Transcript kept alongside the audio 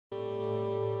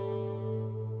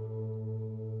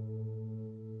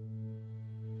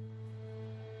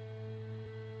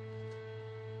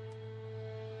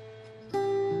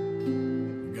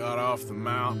off the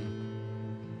mountain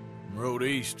and rode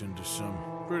east into some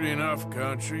pretty enough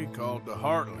country called the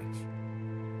Heartlands.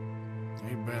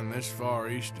 Ain't been this far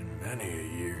east in many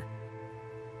a year.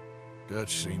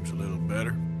 Dutch seems a little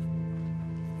better.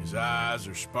 His eyes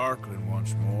are sparkling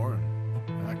once more,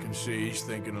 and I can see he's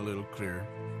thinking a little clearer.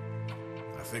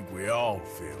 I think we all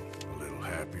feel a little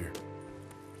happier,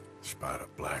 despite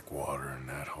of Blackwater and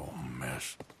that whole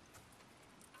mess.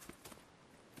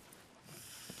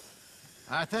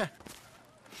 Arthur?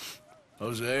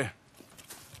 Hosea?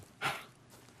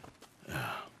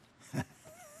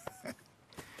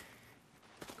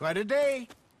 Quite a day.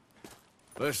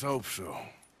 Let's hope so.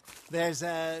 There's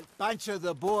a bunch of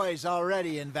the boys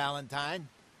already in Valentine.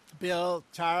 Bill,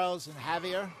 Charles, and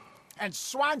Javier. And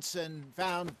Swanson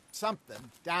found something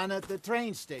down at the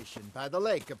train station by the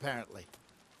lake, apparently.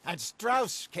 And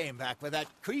Strauss came back with that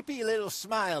creepy little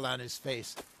smile on his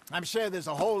face. I'm sure there's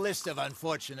a whole list of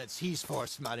unfortunates he's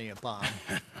forced money upon.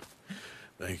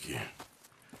 Thank you.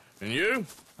 And you?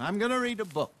 I'm gonna read a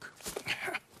book.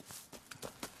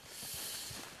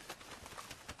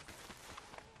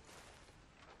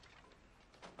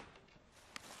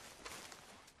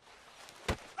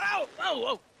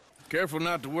 Oh! Careful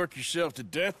not to work yourself to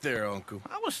death there, Uncle.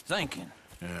 I was thinking.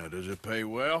 Yeah, does it pay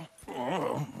well?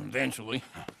 Oh, eventually.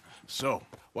 So,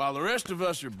 while the rest of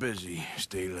us are busy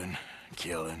stealing,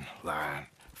 killing, lying,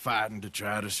 fighting to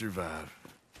try to survive,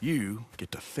 you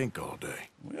get to think all day.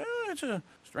 Well, it's a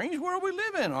strange world we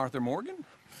live in, Arthur Morgan.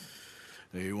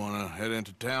 Do you want to head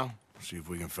into town? See if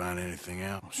we can find anything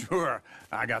out? Sure.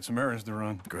 I got some errands to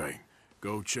run. Great.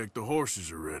 Go check the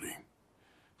horses are ready.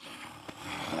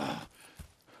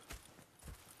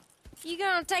 You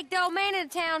gonna take the old man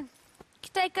into town? You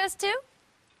take us too?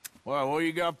 Well, what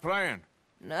you got planned?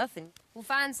 Nothing. We'll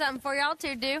find something for y'all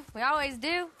to do. We always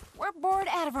do. We're bored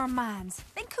out of our minds.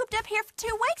 Been cooped up here for 2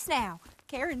 weeks now.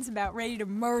 Karen's about ready to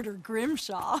murder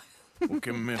Grimshaw. Well,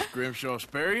 can Miss Grimshaw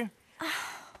spare you?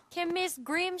 Can Miss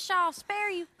Grimshaw spare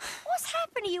you? What's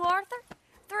happened to you, Arthur?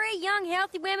 3 young,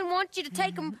 healthy women want you to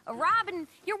take them a robbing.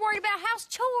 You're worried about house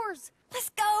chores. Let's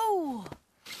go.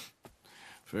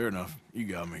 Fair enough. You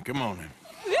got me. Come on in.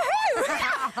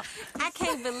 I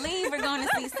can't believe we're going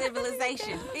to see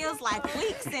civilization. Feels like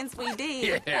weeks since we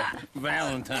did. Yeah,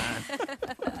 Valentine.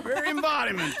 Very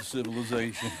embodiment of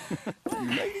civilization. You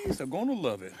ladies are gonna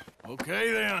love it.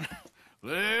 Okay, then.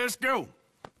 Let's go.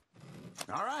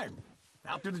 All right.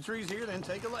 Out through the trees here, then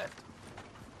take a left.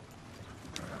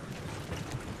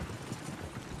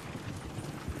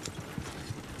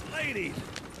 Ladies,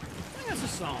 sing us a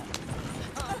song.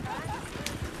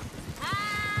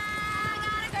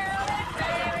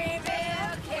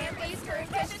 Can't be screwed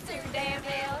 'cause she's too damn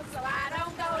ill. So I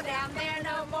don't go down there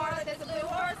no more. There's a blue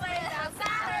horse laying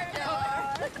outside her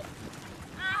door.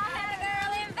 I had a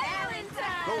girl in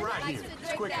Valentine. Go right likes here. to It's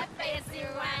drink quicker. that fancy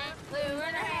wine. Blue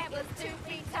and her hat was 2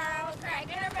 feet tall.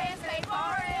 Cracking her pants, paid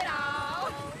for it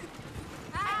all.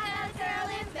 I had a girl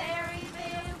in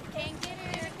Berryville. Can't get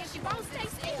her 'cause she won't stay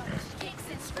still. She kicks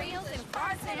and squeals and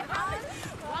farts and hollers.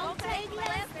 Won't take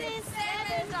less than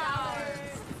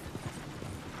 $7.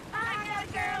 I got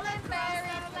a girl in Berryville.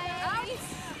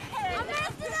 I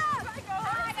messed it up.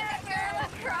 I got a girl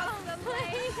across the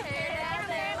plain. Hair down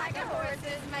there like a horse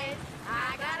is made.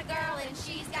 I got a girl and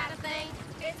she's got a thing.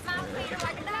 Fits my finger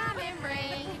like a diamond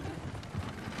ring.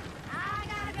 I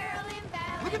got a girl in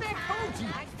Valentine. Look at that Koji.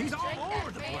 Likes to He's all drink that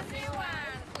over the place. fancy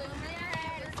wine. Bloom in her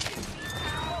hair is 2 feet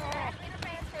tall. Cracking her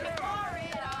pants for it all.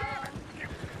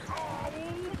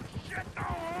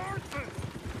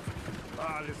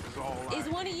 This is all right. Is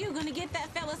one of you going to get that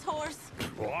fella's horse?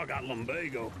 Well, I got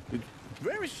lumbago. It's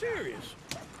very serious.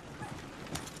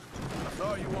 I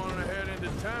thought you wanted to head into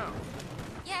town.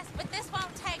 Yes, but this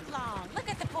won't take long. Look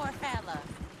at the poor fella.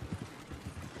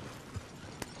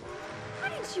 Why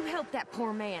didn't you help that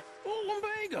poor man? Oh,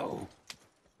 lumbago.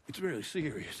 It's really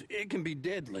serious. It can be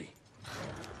deadly.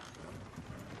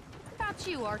 What about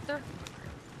you, Arthur?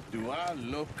 Do I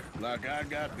look like I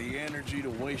got the energy to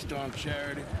waste on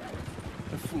charity?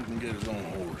 That fool can get his own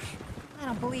horse. I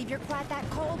don't believe you're quite that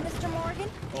cold, Mr. Morgan.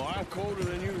 Oh, I'm colder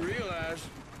than you realize.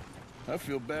 I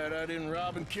feel bad I didn't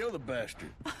rob and kill the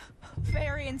bastard.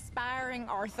 Very inspiring,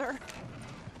 Arthur.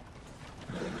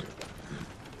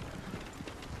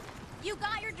 You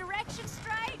got your directions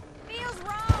straight? Feels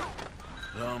wrong.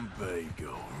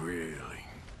 Lumbago, really?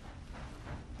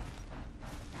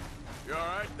 You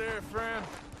all right there, friend?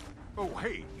 Oh,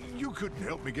 hey, you couldn't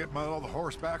help me get my other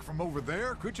horse back from over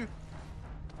there, could you?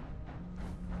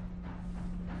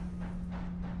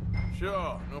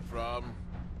 Sure, no problem.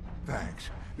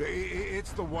 Thanks.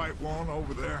 It's the white one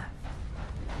over there.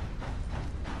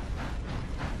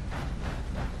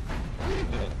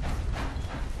 There,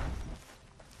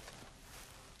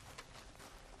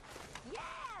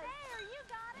 you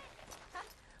got it.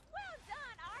 Well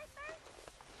done, Arthur.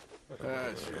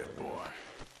 That's it, boy.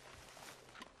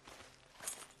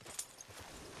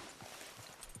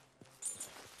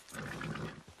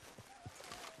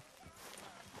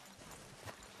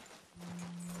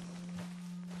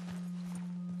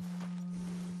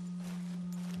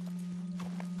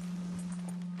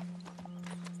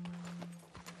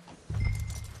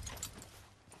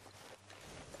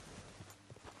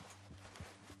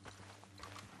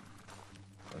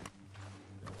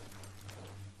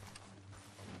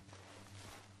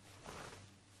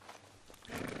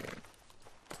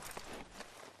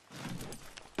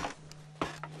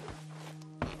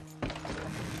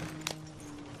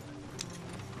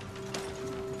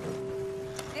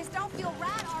 This don't feel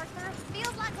right, Arthur.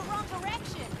 Feels like the wrong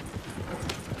direction.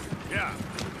 Yeah.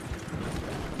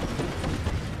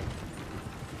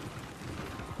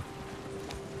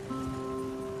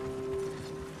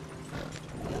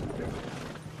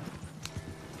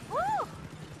 Woo!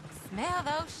 Smell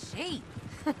those sheep.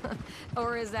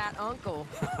 Or is that Uncle?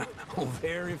 Oh,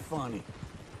 very funny.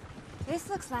 This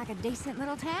looks like a decent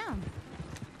little town.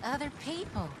 Other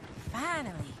people.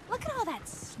 Finally. Look at all that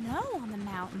snow on the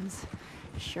mountains.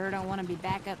 Sure don't want to be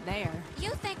back up there.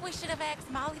 You think we should have asked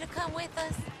Molly to come with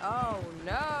us? Oh,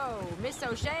 no. Miss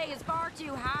O'Shea is far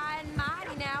too high and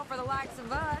mighty now for the likes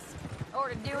of us, or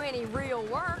to do any real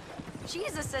work.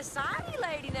 She's a society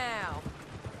lady now.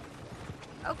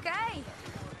 Okay.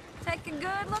 Take a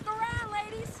good look around,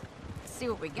 ladies. See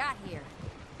what we got here.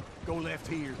 Go left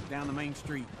here, down the main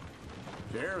street.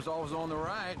 Sheriff's always on the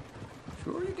right.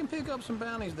 Sure you can pick up some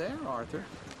bounties there, Arthur.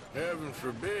 Heaven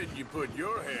forbid you put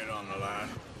your head on the line.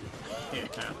 Yeah,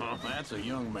 that's a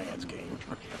young man's game.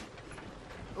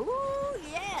 Ooh,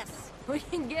 yes. We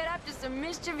can get up to some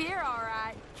mischief here, all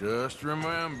right. Just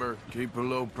remember, keep a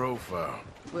low profile.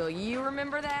 Will you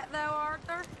remember that, though,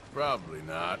 Arthur? Probably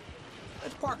not.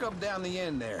 Let's park up down the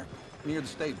end there, near the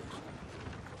stables.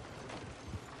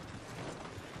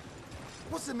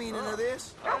 What's the meaning of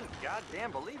this?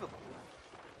 Goddamn believable.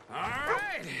 All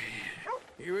right.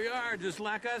 Here we are, just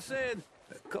like I said.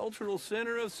 The cultural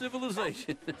center of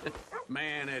civilization.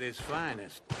 Man at his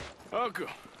finest. Uncle,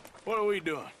 what are we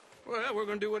doing? Well, we're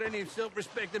gonna do what any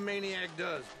self-respecting maniac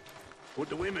does. Put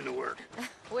the women to work.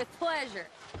 With pleasure.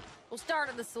 We'll start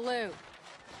at the saloon.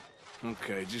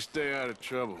 Okay, just stay out of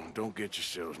trouble and don't get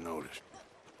yourselves noticed.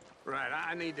 Right,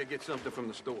 I need to get something from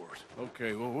the stores.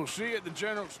 Okay, well, we'll see you at the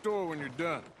general store when you're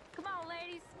done. Come on,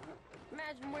 ladies.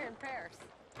 Imagine we're in Paris.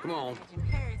 Come on.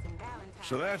 Paris and Valentine.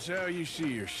 So that's how you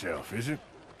see yourself, is it?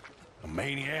 A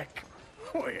maniac?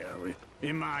 Well,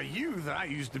 in my youth, I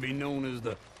used to be known as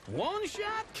the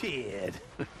one-shot kid.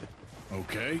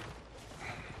 Okay.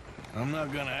 I'm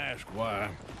not gonna ask why.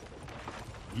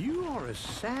 You are a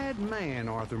sad man,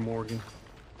 Arthur Morgan.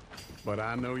 But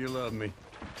I know you love me.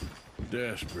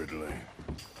 Desperately.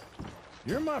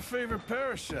 You're my favorite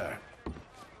parasite.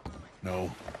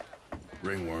 No.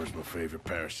 Ringworm's my favorite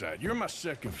parasite. You're my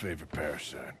second favorite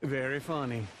parasite. Very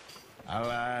funny. I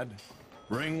lied.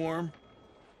 Ringworm,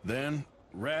 then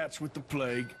rats with the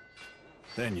plague,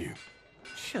 then you.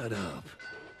 Shut up.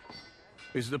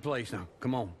 This is the place now.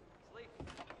 Come on.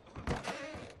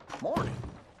 Morning.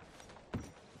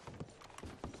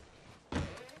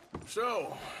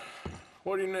 So,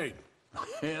 what do you need?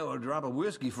 Hell, a drop of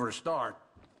whiskey for a start.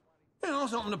 You know,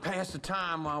 something to pass the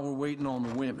time while we're waiting on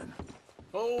the women.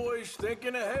 Always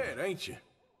thinking ahead, ain't you?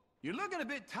 You're looking a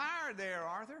bit tired there,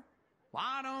 Arthur.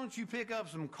 Why don't you pick up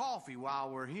some coffee while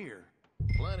we're here?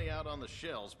 Plenty out on the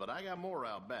shelves, but I got more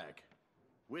out back.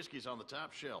 Whiskey's on the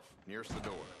top shelf, nearest the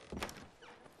door.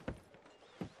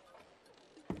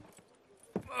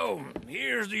 Oh,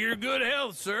 here's to your good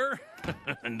health, sir.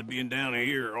 And to being down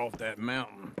here off that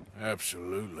mountain.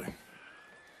 Absolutely.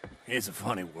 It's a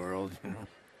funny world, you know.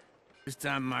 This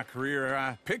time in my career,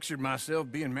 I pictured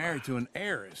myself being married to an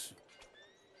heiress.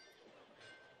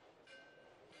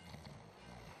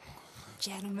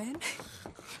 Gentlemen,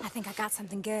 I think I got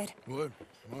something good. What?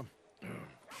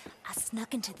 I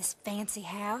snuck into this fancy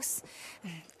house.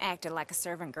 Acted like a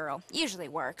servant girl. Usually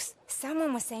works.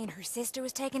 Someone was saying her sister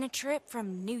was taking a trip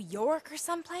from New York or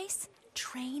someplace.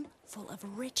 Train full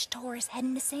of rich tourists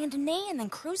heading to Saint Denis and then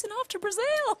cruising off to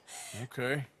Brazil.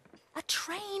 Okay. A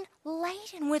train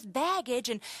laden with baggage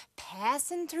and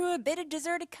passing through a bit of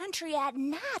deserted country at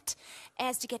night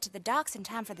as to get to the docks in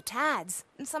time for the tides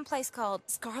in some place called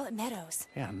Scarlet Meadows.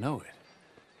 Yeah, I know it.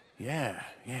 Yeah,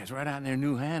 it's right out near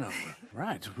New Hanover.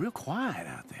 Right, it's real quiet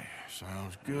out there.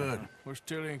 Sounds good. Where's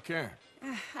Tilly and Karen?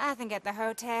 I think at the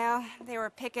hotel. They were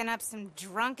picking up some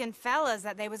drunken fellas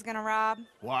that they was gonna rob.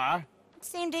 Why? It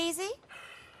seemed easy.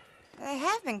 They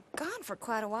have been gone for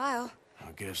quite a while.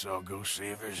 I guess I'll go see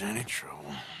if there's any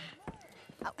trouble.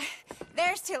 Oh,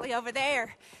 there's Tilly over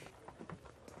there.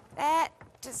 That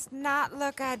does not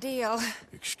look ideal.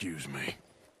 Excuse me.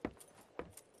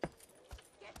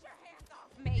 Get your hands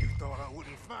off me! Thought I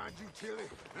wouldn't find you, Tilly.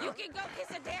 You can go kiss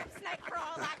a damn snake for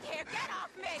all I care. Get off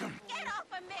me! Get off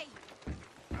of me!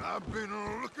 I've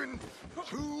been looking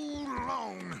too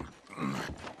long.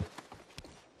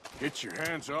 Get your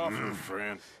hands off her,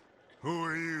 friend. Who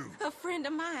are you? A friend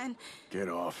of mine. Get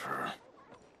off her.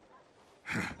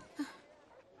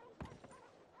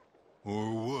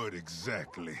 Or what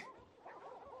exactly?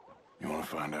 You want to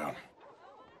find out?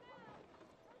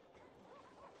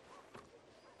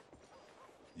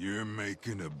 You're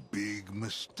making a big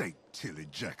mistake, Tilly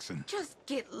Jackson. Just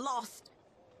get lost.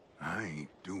 I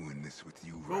ain't doing this with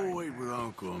you Go right wait now. with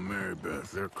Uncle and Mary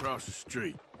Beth. They're across the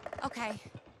street. Okay.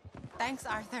 Thanks,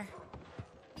 Arthur.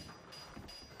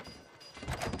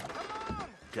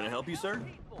 Can I help you, sir?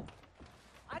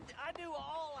 I do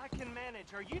all I can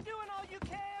manage. Are you doing all you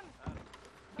can?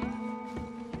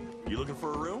 You looking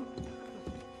for a room?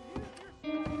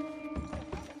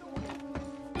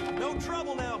 No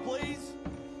trouble now, please.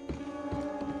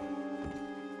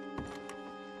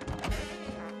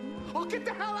 Oh, get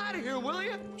the hell out of here, will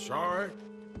you? Sorry.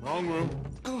 Wrong room.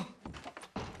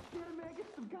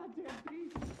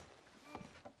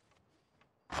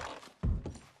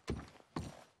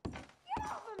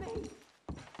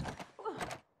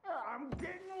 I'm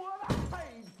getting what I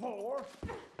paid for.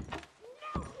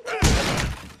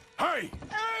 Hey!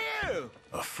 Hey, you!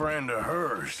 A friend of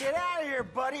hers. Get out of here,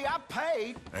 buddy. I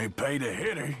paid. Ain't paid to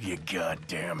hit her, you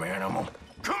goddamn animal.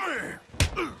 Come here!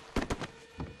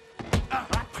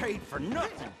 I paid for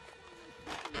nothing.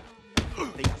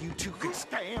 Think you two could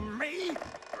scam me?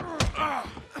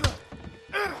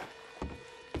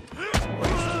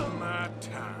 Wasting my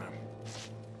time.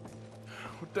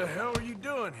 What the hell are you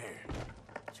doing here?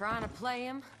 Trying to play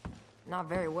him. Not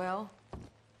very well.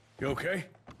 You okay?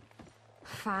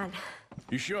 Fine.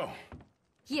 You sure?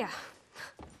 Yeah.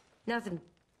 Nothing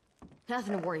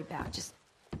to worry about. Just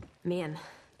men.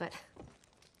 But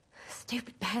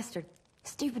stupid bastard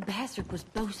was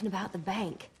boasting about the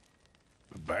bank.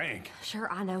 The bank?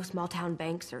 Sure, I know small town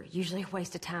banks are usually a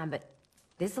waste of time, but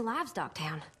this is a livestock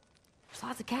town. There's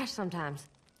lots of cash sometimes.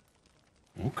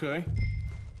 Okay.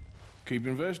 Keep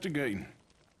investigating.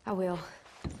 I will.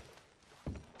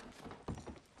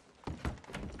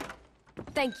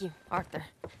 Thank you, Arthur.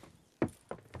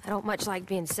 I don't much like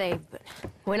being saved, but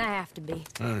when I have to be.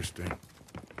 I understand.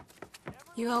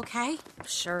 You okay?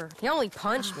 Sure. He only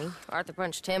punched me. Arthur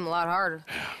punched him a lot harder.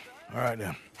 All right,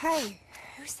 then. Hey,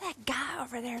 who's that guy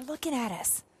over there looking at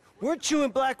us? Weren't you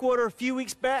in Blackwater a few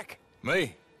weeks back?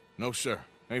 Me? No, sir.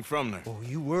 Ain't from there. Oh,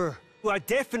 you were. Well, I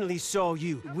definitely saw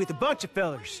you with a bunch of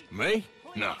fellers. Me?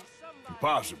 No.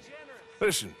 Impossible.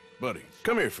 Listen, buddy,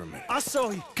 come here for a minute. I saw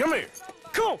you. Come here.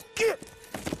 Come on, get!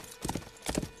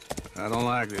 I don't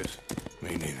like this.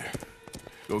 Me neither.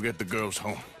 Go get the girls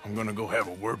home. I'm gonna go have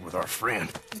a word with our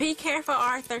friend. Be careful,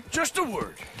 Arthur. Just a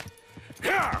word.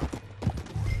 Yeah!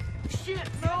 Shit,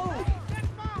 no!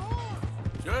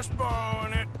 Just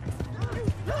borrowing it.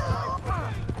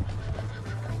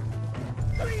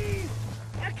 Please!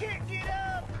 I can't get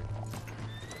up!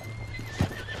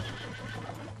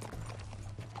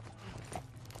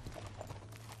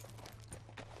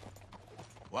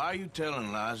 Why are you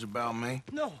telling lies about me?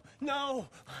 No.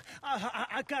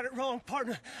 I got it wrong,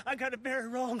 partner. I got it very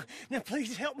wrong. Now,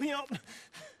 please help me up.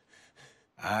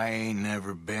 I ain't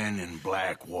never been in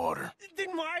Blackwater.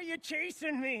 Then why are you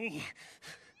chasing me?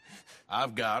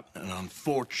 I've got an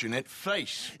unfortunate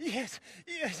face. Yes,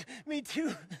 me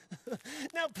too.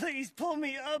 Now, please, pull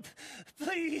me up.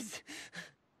 Please.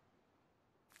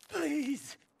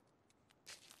 Please.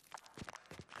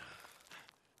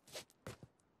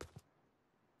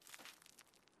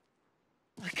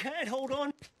 I can't hold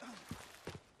on.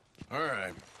 All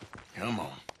right, come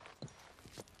on.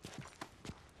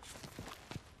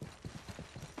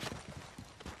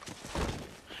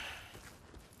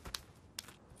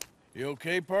 You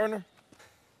okay, partner?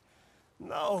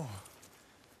 No.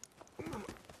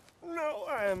 No,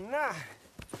 I am not.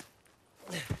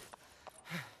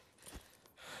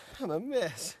 I'm a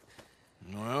mess.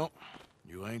 Well,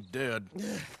 you ain't dead.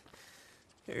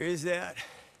 There is that.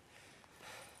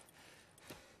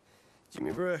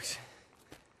 Jimmy Brooks.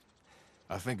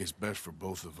 I think it's best for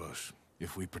both of us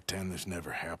if we pretend this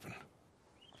never happened.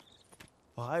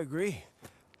 Well, I agree.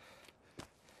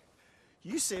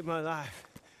 You saved my life.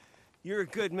 You're a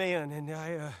good man, and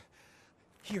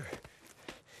here.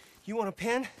 You want a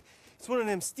pen? It's one of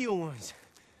them steel ones.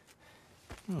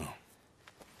 Oh.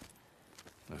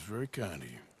 That's very kind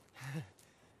of you.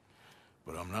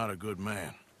 But I'm not a good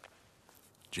man,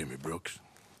 Jimmy Brooks.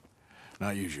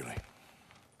 Not usually.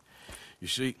 You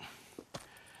see,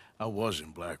 I was in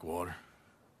Blackwater.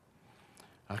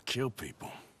 I killed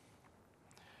people.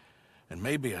 And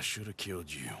maybe I should have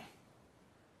killed you.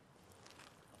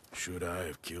 Should I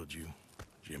have killed you,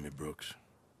 Jimmy Brooks?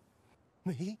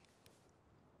 Me?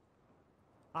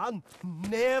 I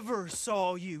never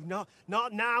saw you. Not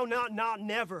now, not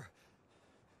never.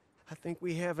 I think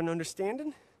we have an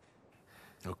understanding.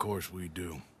 Of course we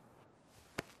do.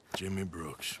 Jimmy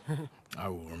Brooks. I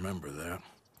will remember that.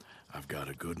 I've got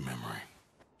a good memory.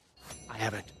 I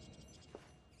haven't.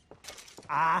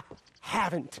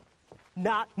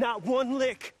 Not one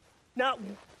lick. Not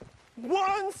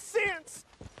 1 cent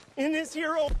in this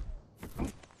here old...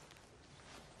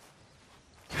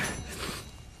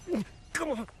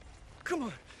 Come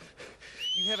on.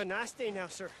 You have a nice day now,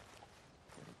 sir.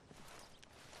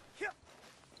 Yep.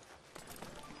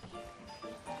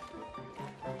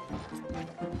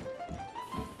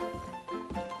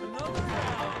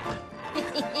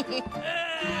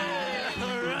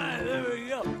 All right, there we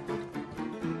go.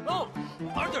 Oh,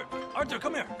 Arthur,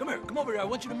 come here. Come over here. I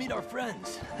want you to meet our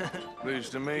friends.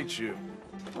 Pleased to meet you.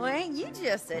 Well, ain't you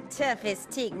just the toughest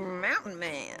teak mountain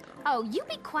man? Oh, you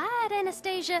be quiet,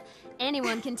 Anastasia.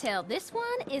 Anyone can tell this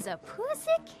one is a pussy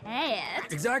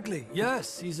cat. Exactly.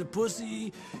 Yes, he's a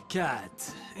pussy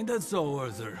cat. Ain't that so,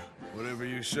 Arthur? Whatever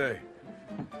you say.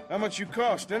 How much you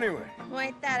cost, anyway? Well,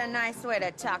 ain't that a nice way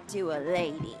to talk to a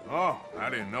lady? Oh, I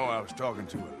didn't know I was talking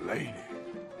to a lady.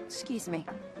 Excuse me.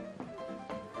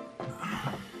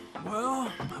 Well,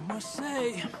 I must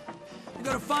say, you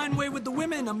got a fine way with the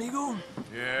women, amigo.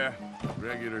 Yeah,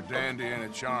 regular dandy and a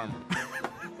charmer.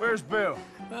 Where's Bill?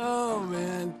 Oh,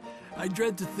 man. I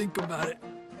dread to think about it.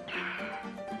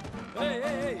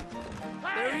 Hey!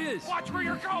 There he is. Watch where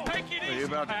you're going. Take it easy. Are you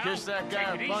about to kiss that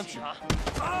guy a bunch?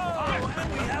 Oh,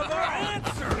 and we have our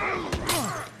answer.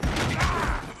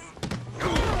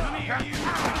 Come here, you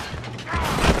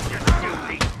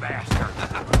filthy bastard.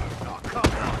 Oh,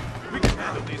 come on. We can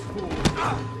handle these fools.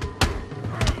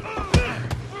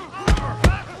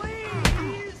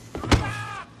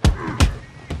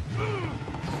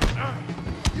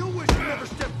 You wish you never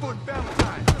stepped foot in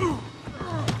Valentine.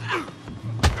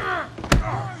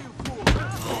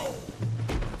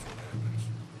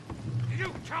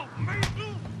 You tell me?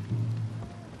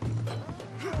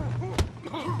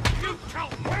 You tell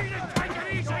me to take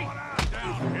it easy?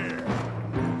 Down here.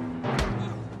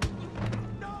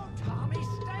 No, Tommy,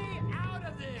 stay out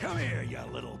of this. Come here, you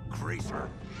little greaser.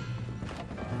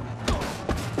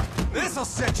 This'll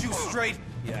set you straight.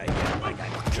 Yeah, I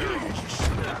got you, you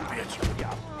son of a bitch.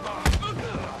 Yeah.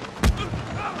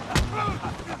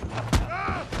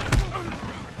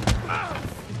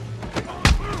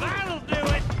 That'll do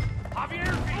it.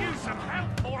 Javier, can use some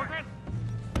help, Morgan.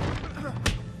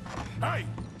 Hey,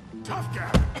 tough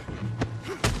guy.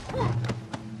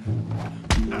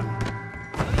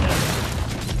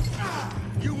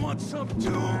 You want some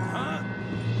too, huh?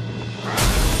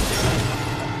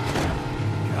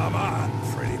 Come on,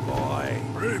 pretty boy.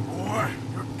 Pretty boy?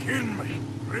 You're kidding me.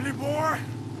 Pretty boy?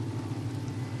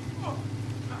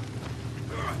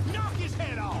 Knock his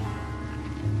head off.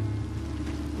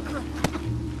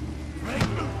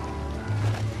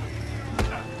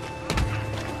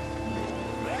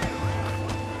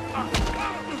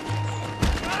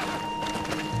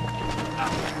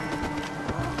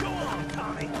 Go on,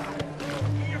 Tommy.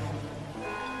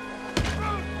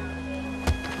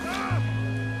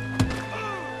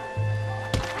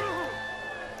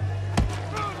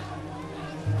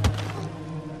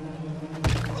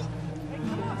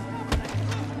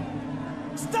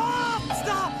 Stop!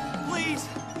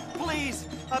 Please,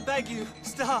 I beg you,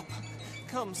 stop.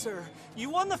 Come, sir. You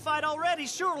won the fight already.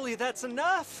 Surely that's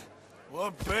enough.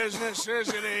 What business is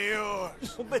it of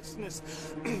yours? No business.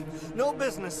 No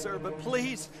business, sir, but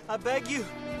please, I beg you.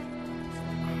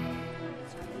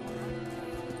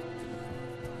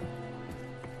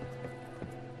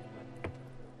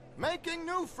 Making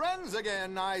new friends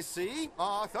again, I see,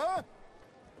 Arthur.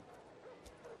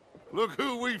 Look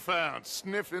who we found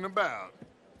sniffing about.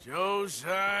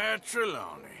 Josiah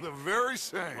Trelawney. The very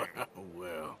same.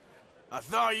 Well, I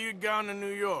thought you'd gone to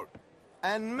New York.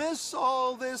 And miss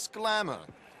all this glamour.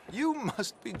 You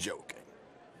must be joking.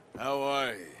 How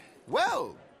are you?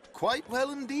 Well, quite well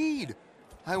indeed.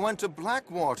 I went to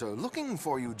Blackwater looking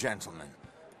for you gentlemen.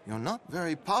 You're not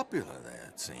very popular there,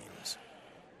 it seems.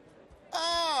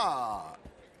 Ah,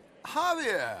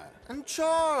 Javier and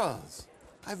Charles.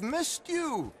 I've missed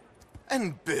you.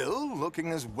 And Bill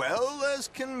looking as well as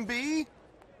can be.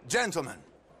 Gentlemen,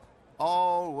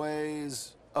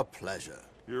 always a pleasure.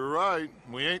 You're right.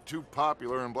 We ain't too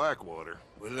popular in Blackwater.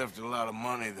 We left a lot of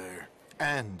money there.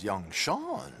 And young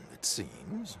Sean, it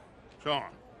seems.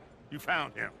 Sean, you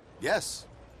found him? Yes,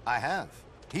 I have.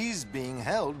 He's being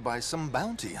held by some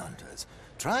bounty hunters,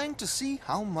 trying to see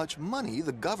how much money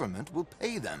the government will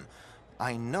pay them.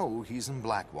 I know he's in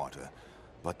Blackwater,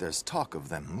 but there's talk of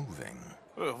them moving.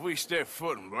 Well, if we step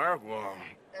foot in Blackwater...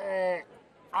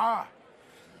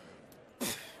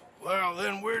 Well,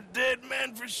 then we're dead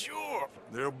men for sure.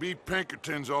 There'll be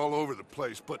Pinkertons all over the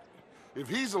place, but if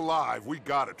he's alive, we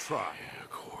gotta try. Yeah,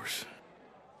 of course.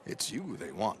 It's you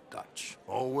they want, Dutch.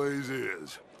 Always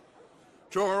is.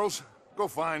 Charles, go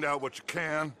find out what you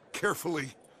can,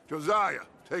 carefully. Josiah,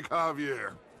 take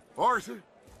Javier. Arthur,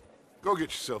 go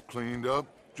get yourself cleaned up.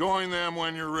 Join them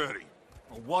when you're ready.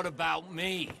 Well, what about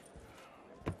me?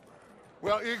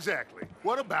 Well, exactly.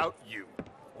 What about you?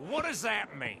 What does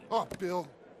that mean? Oh, Bill,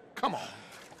 come on.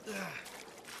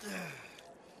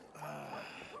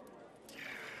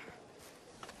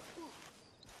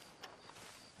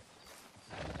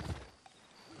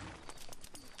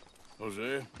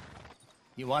 Jose,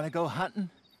 You want to go hunting?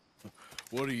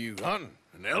 what are you hunting?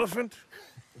 An elephant?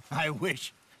 I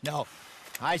wish. No.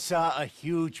 I saw a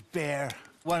huge bear.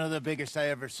 One of the biggest I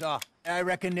ever saw. I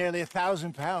reckon nearly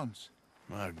 1,000 pounds.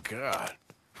 My God.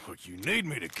 But you need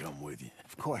me to come with you.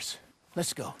 Of course.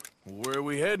 Let's go. Where are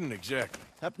we heading exactly?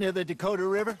 Up near the Dakota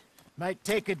River. Might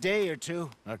take a day or two.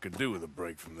 I could do with a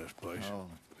break from this place. Oh,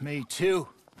 me too.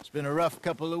 It's been a rough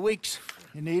couple of weeks.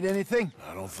 You need anything?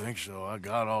 I don't think so. I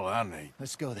got all I need.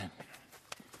 Let's go then.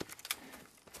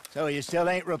 So you still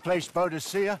ain't replaced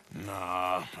Boadicea?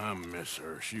 Nah, I miss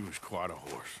her. She was quite a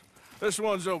horse. This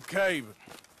one's okay,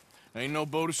 but ain't no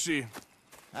Boadicea.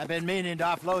 I've been meaning to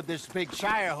offload this big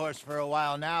Shire horse for a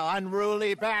while now.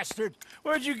 Unruly bastard.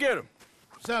 Where'd you get him?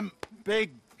 Some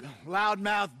big,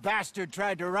 loudmouth bastard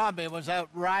tried to rob me and was out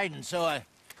riding, so I...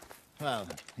 Well,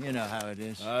 you know how it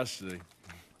is. I see.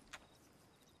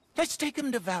 Let's take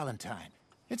him to Valentine.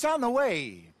 It's on the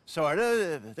way,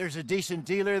 sorta. There's a decent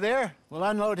dealer there. We'll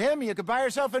unload him, you could buy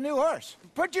yourself a new horse.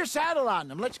 Put your saddle on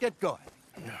him, let's get going.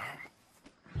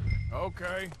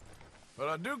 Okay, but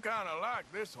I do kind of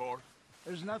like this horse.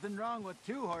 There's nothing wrong with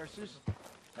two horses,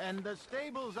 and the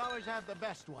stables always have the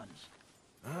best ones.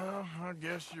 Oh, I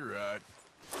guess you're right.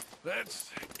 Let's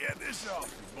get this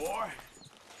off you, boy.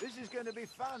 This is gonna be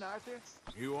fun, Arthur.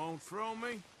 You won't throw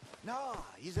me? No,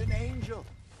 he's an angel,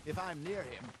 if I'm near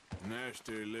him.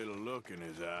 Nasty little look in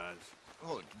his eyes.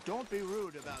 Oh, don't be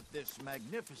rude about this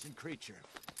magnificent creature.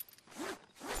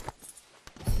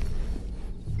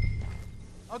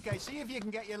 Okay, see if you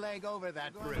can get your leg over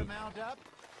that brute. Going to mount up?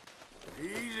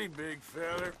 Easy, big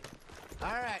feller.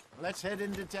 All right, let's head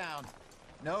into town.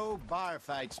 No bar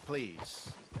fights, please.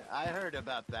 I heard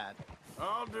about that.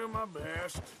 I'll do my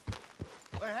best.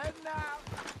 We're heading out.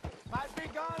 Might be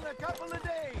gone a couple of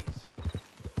days.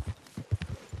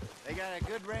 They got a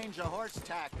good range of horse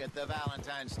tack at the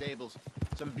Valentine stables.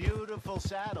 Some beautiful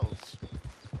saddles.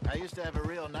 I used to have a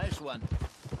real nice one.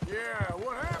 Yeah,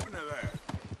 what happened to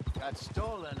that? Got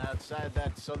stolen outside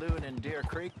that saloon in Deer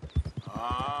Creek.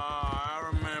 Ah, I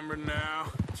remember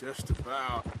now. Just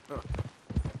about.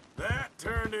 That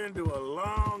turned into a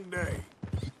long day.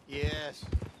 Yes.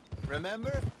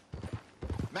 Remember?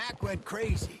 Mac went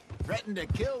crazy, threatened to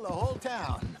kill the whole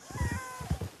town.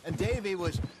 And Davy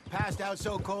was passed out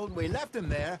so cold we left him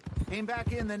there, came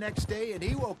back in the next day, and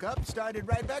he woke up, started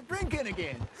right back drinking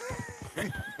again.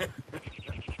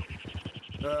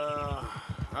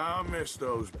 I'll miss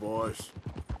those boys.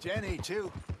 Jenny,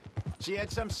 too. She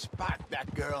had some spark,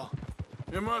 that girl.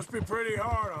 It must be pretty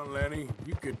hard on Lenny.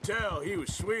 You could tell he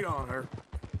was sweet on her.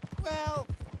 Well,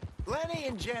 Lenny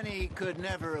and Jenny could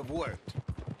never have worked.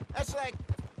 That's like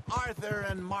Arthur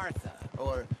and Martha,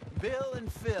 or Bill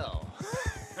and Phil.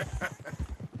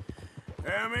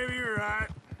 Yeah, maybe you're right.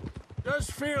 Does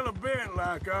feel a bit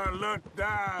like our luck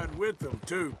died with them,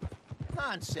 too.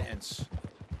 Nonsense.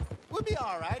 We'll be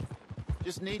all right.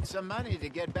 Just need some money to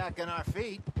get back on our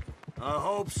feet. I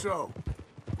hope so.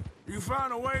 You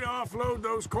found a way to offload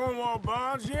those Cornwall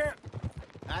bonds yet?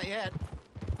 Not yet.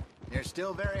 They're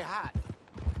still very hot.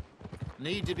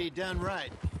 Need to be done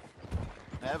right.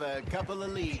 I have a couple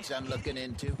of leads I'm looking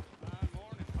into.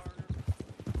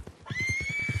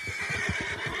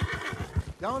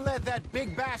 Don't let that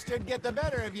big bastard get the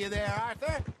better of you there,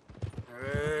 Arthur.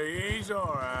 He's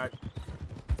all right.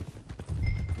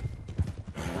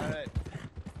 All right.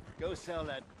 Go sell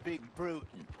that big brute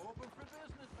and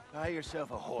buy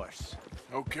yourself a horse.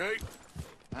 Okay.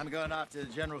 I'm going off to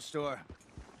the general store.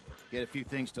 Get a few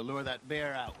things to lure that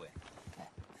bear out with.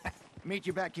 Meet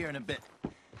you back here in a bit.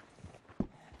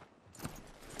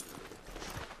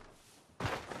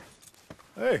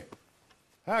 Hey,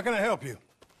 how can I help you?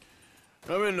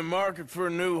 I'm in the market for a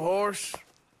new horse.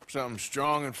 Something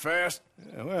strong and fast.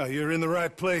 Yeah, well, you're in the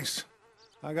right place.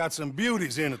 I got some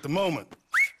beauties in at the moment.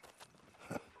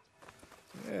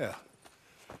 Yeah.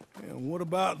 And what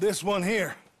about this one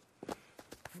here?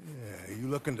 Yeah, you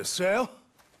looking to sell?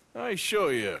 I show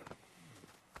you.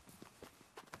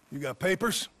 You got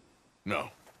papers? No.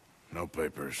 No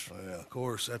papers. Well, of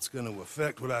course, that's gonna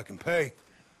affect what I can pay.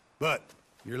 But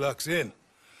your luck's in.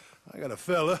 I got a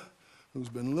fella who's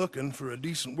been looking for a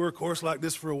decent workhorse like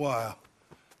this for a while.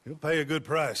 He'll pay a good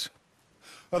price.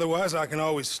 Otherwise, I can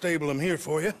always stable him here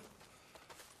for you.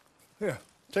 Here,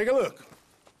 take a look.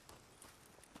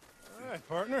 All right,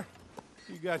 partner.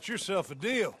 You got yourself a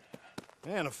deal.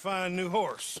 And a fine new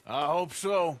horse. I hope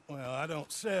so. Well, I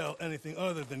don't sell anything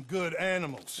other than good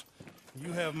animals.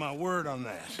 You have my word on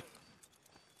that.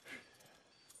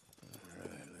 All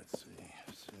right, let's see.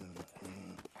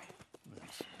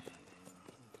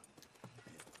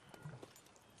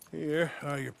 Here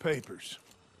are your papers.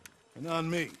 And on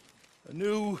me, a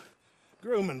new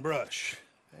grooming brush.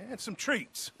 And some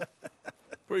treats.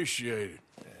 Appreciate it.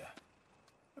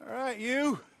 Yeah. All right,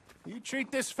 you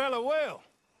treat this fella well.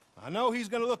 I know he's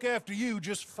gonna look after you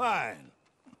just fine.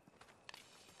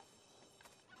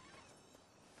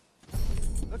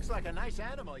 Looks like a nice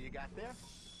animal you got there.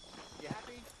 You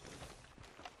happy?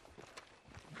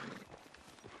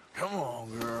 Come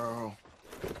on, girl.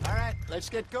 All right, let's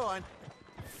get going.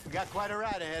 We got quite a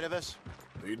ride ahead of us.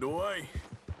 Lead the way.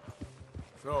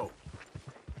 So,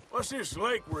 what's this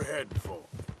lake we're heading for?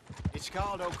 It's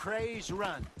called O'Creagh's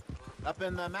Run, up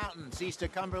in the mountains east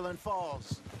of Cumberland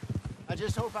Falls. I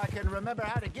just hope I can remember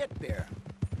how to get there.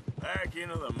 Back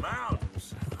into the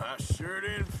mountains? I sure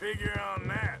didn't figure on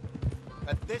that.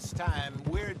 But this time,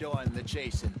 we're doing the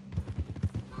chasing.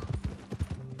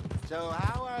 So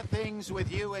how are things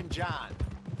with you and John?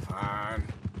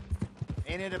 Fine.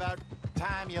 Ain't it about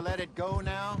time you let it go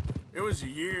now? It was a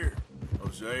year,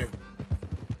 Hosea.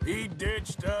 He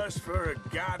ditched us for a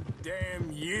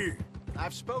goddamn year.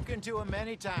 I've spoken to him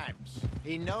many times.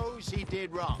 He knows he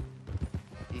did wrong.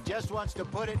 He just wants to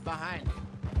put it behind him.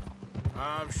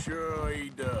 I'm sure he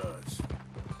does.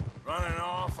 Running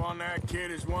off on that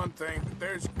kid is one thing, but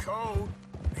there's code.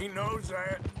 He knows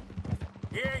that.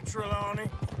 He ain't Trelawney.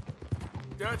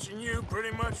 Dutch and you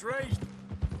pretty much raised him.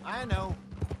 I know.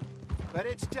 But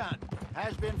it's done.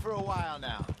 Has been for a while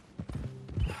now.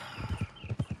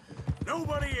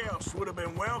 Nobody else would have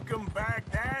been welcomed back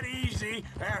that easy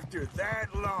after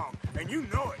that long. And you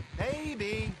know it.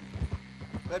 Maybe.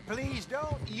 But please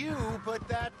don't you put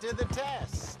that to the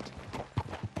test.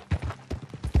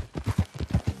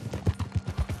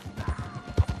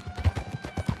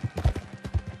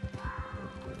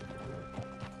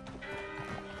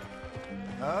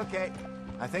 Okay,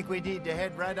 I think we need to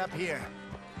head right up here.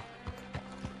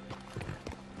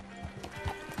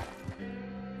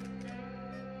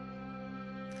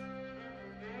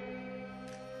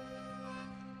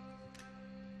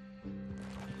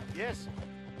 Yes,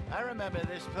 I remember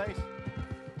this place.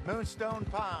 Moonstone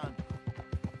Pond.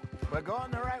 We're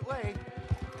going the right way.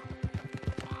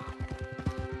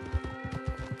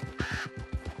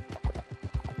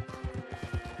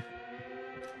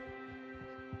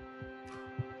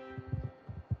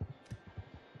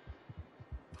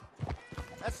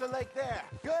 That's the lake there.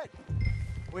 Good.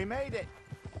 We made it.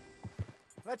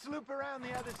 Let's loop around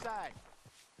the other side.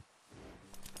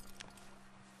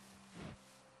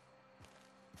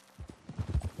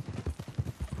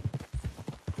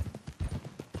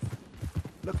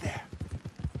 Look there.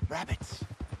 Rabbits.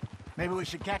 Maybe we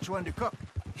should catch one to cook.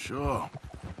 Sure.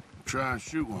 Try and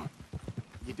shoot one.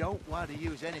 You don't want to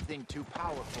use anything too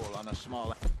powerful on a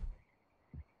small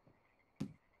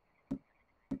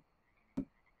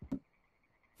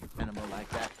animal like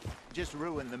that. Just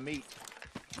ruin the meat.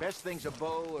 Best thing's a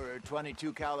bow or a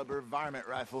 .22 caliber varmint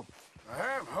rifle. I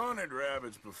have hunted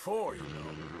rabbits before, you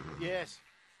know. Yes.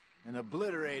 And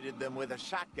obliterated them with a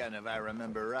shotgun, if I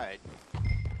remember right.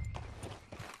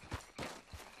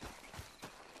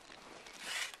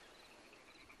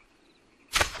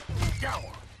 Go!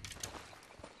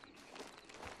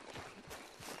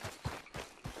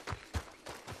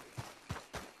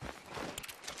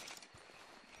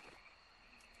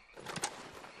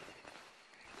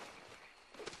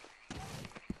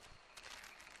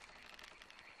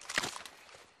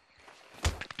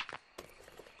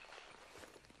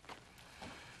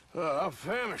 I'm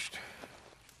famished.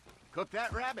 Cook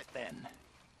that rabbit, then.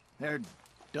 They're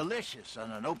delicious on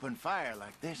an open fire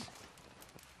like this.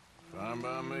 Fine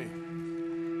by me.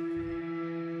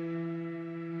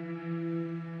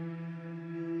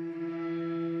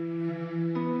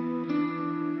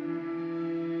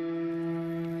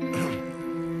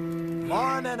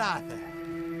 Morning, Arthur.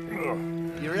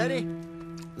 You ready?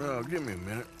 No, give me a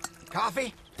minute.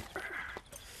 Coffee?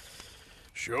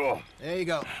 Sure. There you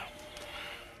go.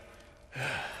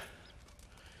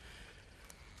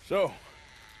 So,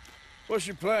 what's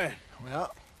your plan?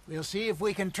 Well, we'll see if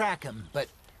we can track him, but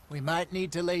we might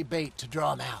need to lay bait to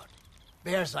draw him out.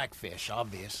 Bears like fish,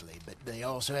 obviously, but they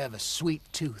also have a sweet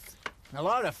tooth. A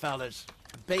lot of fellas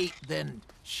bait, then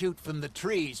shoot from the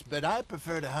trees, but I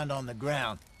prefer to hunt on the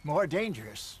ground. More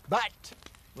dangerous, but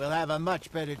we'll have a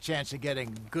much better chance of getting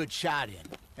a good shot in.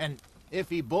 And if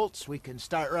he bolts, we can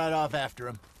start right off after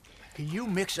him. Can you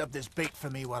mix up this bait for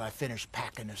me while I finish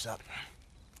packing this up?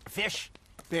 Fish,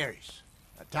 berries.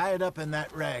 Now tie it up in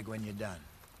that rag when you're done.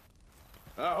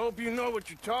 I hope you know what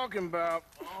you're talking about.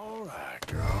 All right,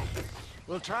 girl.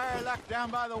 We'll try our luck down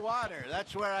by the water.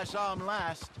 That's where I saw him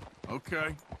last.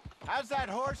 Okay. How's that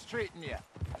horse treating you?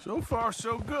 So far,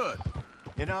 so good.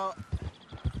 You know,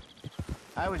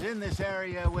 I was in this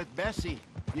area with Bessie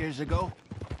years ago.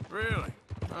 Really?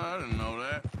 I didn't know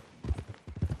that.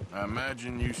 I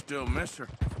imagine you still miss her.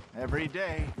 Every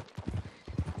day.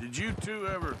 Did you two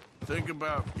ever think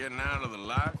about getting out of the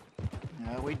life?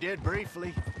 We did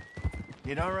briefly.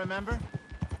 You don't remember?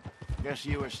 Guess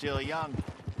you were still young.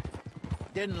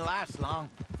 Didn't last long.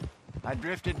 I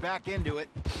drifted back into it.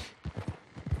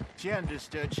 She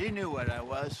understood. She knew what I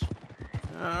was.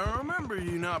 I remember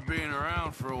you not being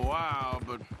around for a while,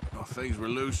 but things were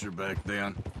looser back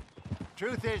then.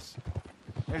 Truth is,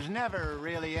 there's never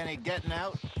really any getting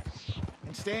out.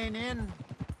 And staying in,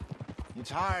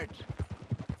 it's hard.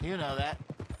 You know that.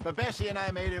 But Bessie and I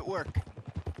made it work.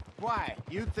 Why?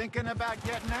 You thinking about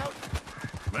getting out?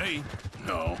 Me?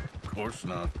 No, of course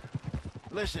not.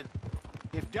 Listen,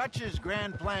 if Dutch's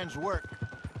grand plans work,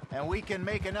 and we can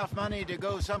make enough money to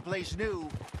go someplace new,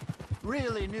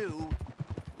 really new,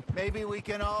 maybe we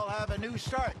can all have a new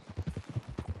start.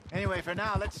 Anyway, for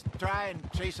now, let's try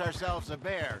and chase ourselves a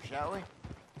bear, shall we?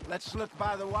 Let's look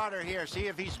by the water here, see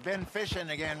if he's been fishing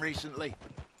again recently.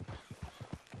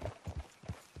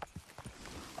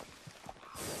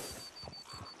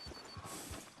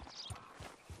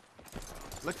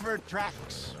 Look for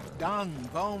tracks, dung,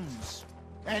 bones,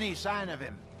 any sign of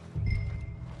him.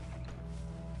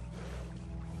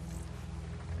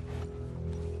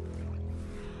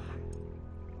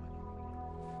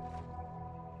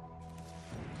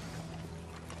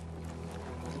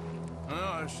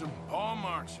 Well, there's some paw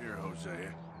marks here,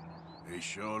 Hosea. They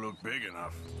sure look big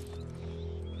enough.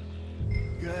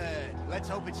 Good. Let's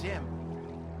hope it's him.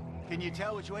 Can you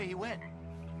tell which way he went?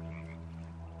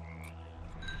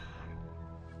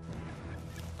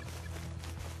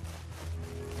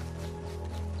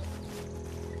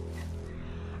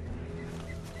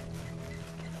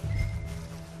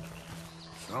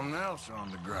 Something else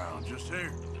on the ground, just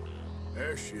here.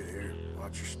 There's shit here.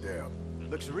 Watch your step.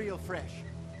 Looks real fresh.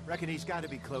 Reckon he's got to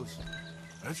be close.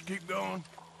 Let's keep going.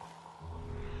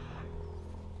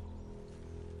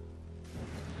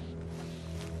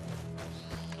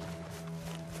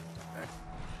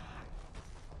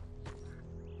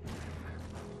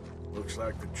 Looks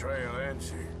like the trail ends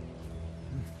here.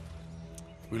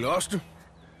 We lost him?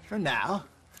 For now.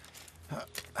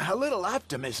 A little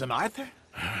optimism, Arthur.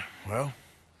 Well,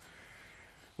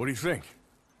 what do you think?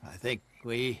 I think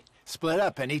we split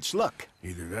up and each look.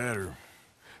 Either that or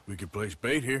we could place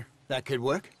bait here. That could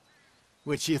work.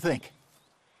 Which you think?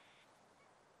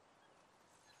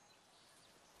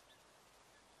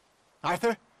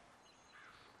 Arthur?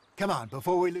 Come on,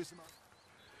 before we lose him.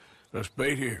 Let's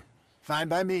bait here. Fine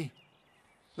by me.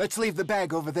 Let's leave the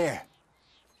bag over there.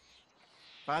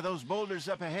 By those boulders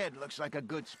up ahead, looks like a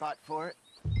good spot for it.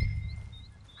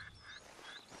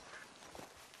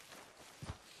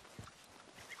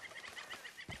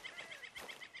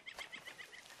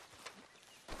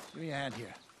 Give me a hand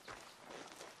here.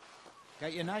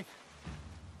 Got your knife?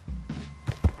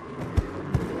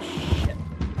 Shit.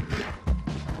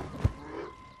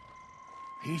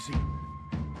 Easy.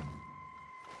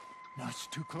 No, it's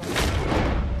too close.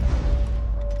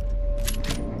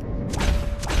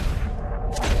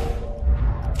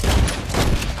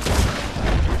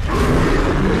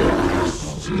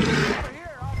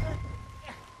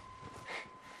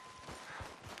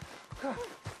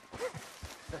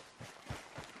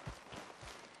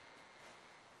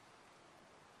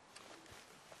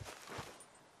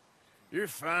 You're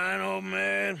fine, old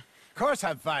man. Of course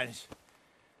I'm fine.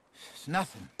 It's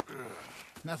nothing.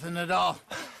 Nothing at all.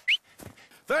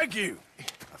 Thank you,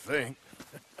 I think.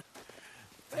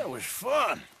 That was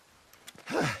fun.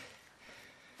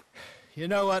 You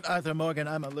know what, Arthur Morgan?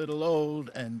 I'm a little old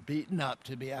and beaten up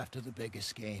to be after the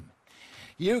biggest game.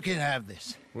 You can have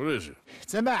this. What is it?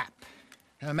 It's a map.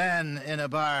 A man in a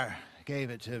bar gave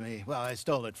it to me. Well, I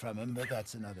stole it from him, but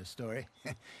that's another story.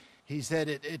 He said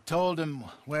it told him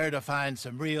where to find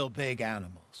some real big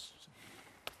animals.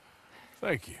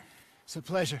 Thank you. It's a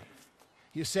pleasure.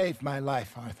 You saved my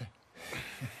life, Arthur.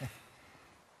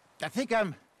 I think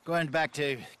I'm going back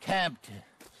to camp to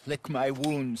lick my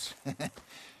wounds.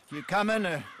 You coming,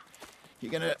 or you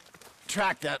gonna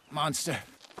track that monster?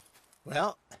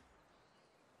 Well,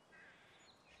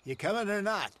 you coming or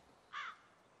not?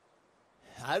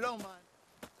 I don't mind.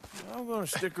 I'm gonna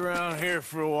stick around here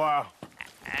for a while.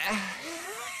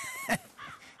 All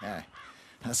right.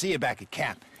 I'll see you back at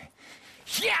camp.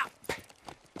 Yeah!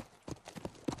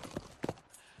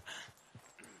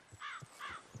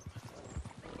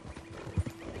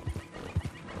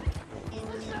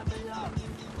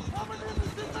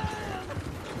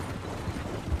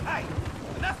 Hey,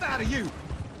 enough out of you!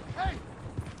 Hey!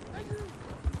 Hey, you!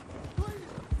 Please!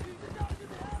 You gotta get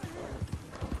me out of here!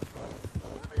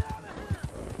 Get me out of here!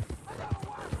 I got a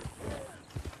wife and kids!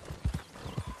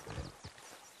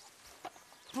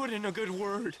 Put in a good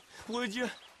word, would you?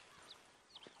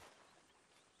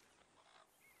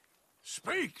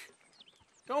 Speak!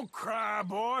 Don't cry,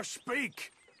 boy.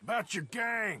 Speak about your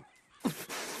gang.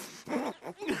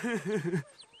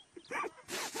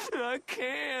 I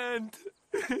can't.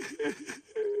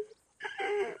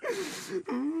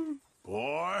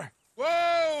 Boy.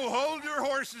 Whoa! Hold your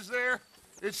horses there.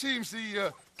 It seems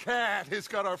the cat has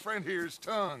got our friend here's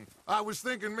tongue. I was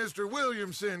thinking Mr.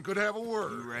 Williamson could have a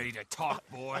word. You ready to talk,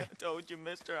 boy? I told you,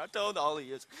 mister. I told all of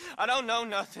you. I don't know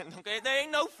nothing, okay? They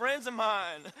ain't no friends of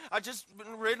mine. I just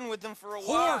been ridden with them for a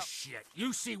while. Horseshit.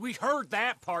 You see, we heard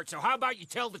that part, so how about you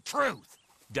tell the truth?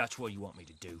 That's what you want me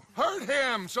to do. Hurt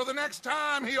him, so the next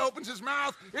time he opens his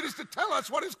mouth, it is to tell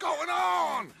us what is going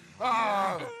on.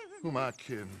 Who am I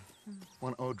kidding?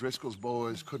 One of O'Driscoll's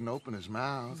boys couldn't open his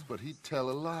mouth, but he'd tell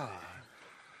a lie.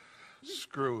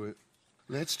 Screw it.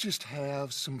 Let's just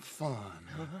have some fun.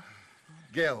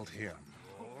 Geld him.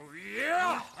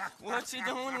 Yeah! What's he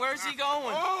doing? Where's he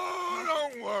going? Oh,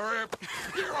 don't worry.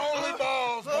 You're only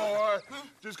balls, boy.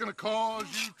 Just gonna cause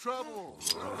you trouble.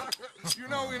 You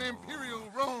know, in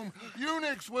Imperial Rome,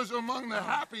 eunuchs was among the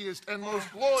happiest and most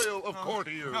loyal of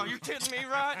courtiers. No, you're kidding me,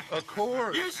 right? Of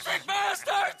course. You sick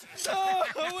bastard! Oh,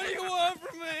 what do you want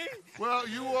from me? Well,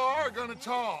 you are gonna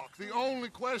talk. The only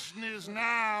question is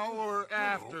now or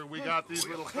after we got these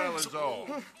little fellas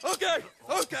off.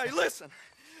 Okay, listen.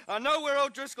 I know where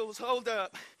O'Driscoll was holed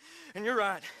up, and you're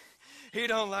right. He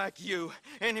don't like you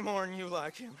any more than you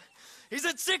like him. He's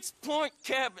at 6 Point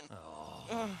Cabin.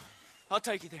 I'll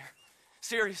take you there.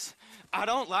 Serious, I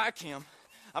don't like him.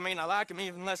 I mean, I like him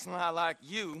even less than I like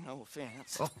you, no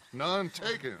offense. Oh, none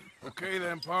taken. Okay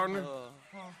then, partner.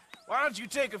 Why don't you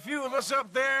take a few of us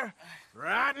up there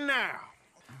right now?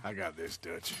 I got this,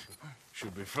 Dutch.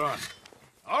 Should be fun.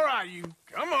 All right, you.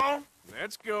 Come on.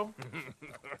 Let's go.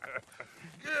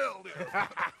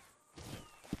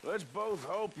 Let's both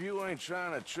hope you ain't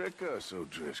trying to trick us,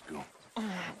 O'Driscoll.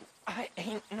 I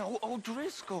ain't no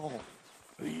O'Driscoll.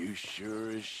 You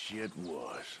sure as shit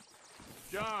was.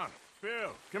 John,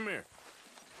 Bill, come here.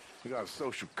 We got a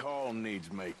social call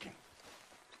needs making.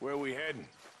 Where are we heading?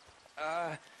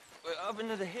 Up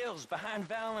into the hills behind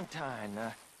Valentine.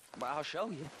 Well, I'll show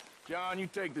you. John, you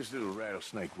take this little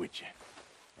rattlesnake with you.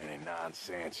 Any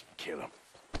nonsense, kill him.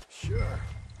 Sure.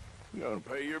 You're gonna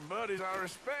pay your buddies our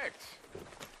respects.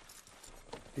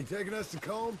 He taking us to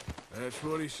Combe? That's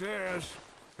what he says.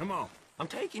 Come on. I'm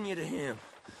taking you to him.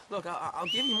 Look, I'll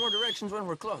give you more directions when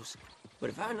we're close.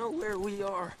 But if I know where we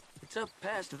are, it's up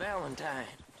past Valentine.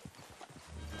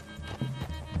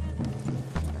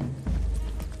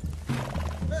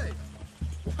 Hey,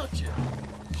 watch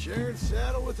it. Sharing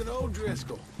saddle with an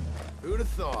O'Driscoll. Who'd have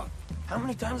thought? How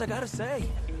many times I gotta say?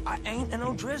 I ain't an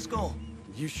O'Driscoll.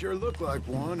 You sure look like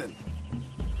one, and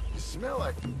you smell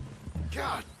like...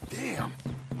 God damn.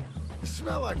 You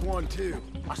smell like one, too.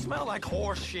 I smell like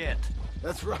horse shit.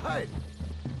 That's right.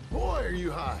 Boy, are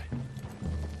you high.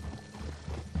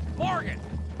 Morgan!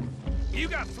 You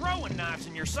got throwing knives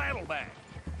in your saddlebag.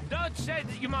 Dud said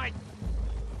that you might...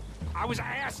 I was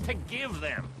asked to give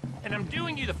them, and I'm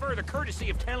doing you the further courtesy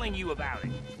of telling you about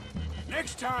it.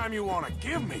 Next time you want to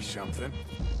give me something,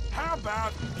 how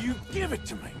about you give it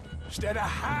to me, instead of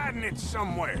hiding it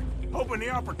somewhere, hoping the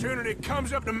opportunity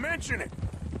comes up to mention it?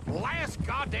 Last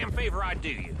goddamn favor I'd do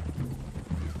you.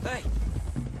 Hey!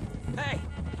 Hey!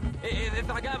 If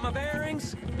I got my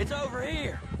bearings, it's over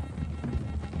here.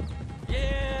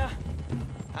 Yeah,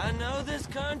 I know this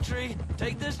country.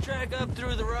 Take this track up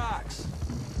through the rocks.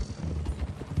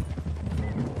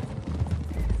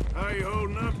 How you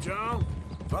holding up, John?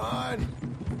 Fine.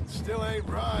 Still ain't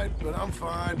right, but I'm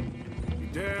fine. You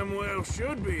damn well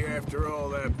should be after all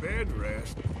that bed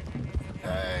rest.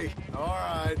 Hey, all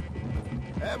right.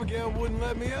 Abigail wouldn't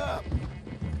let me up.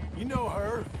 You know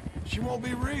her. She won't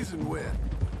be reasoned with.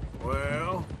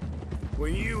 Well,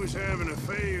 when you was having a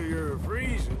failure of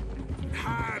reason,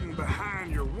 hiding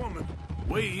behind your woman,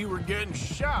 we were getting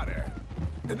shot at.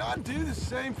 And I'd do the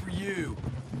same for you,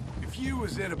 if you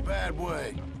was in a bad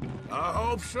way. I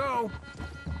hope so.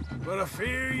 But I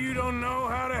fear you don't know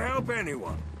how to help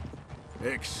anyone.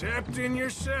 Except in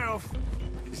yourself.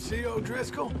 You see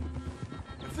O'Driscoll?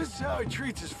 If this is how he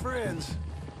treats his friends,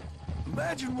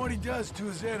 imagine what he does to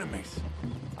his enemies.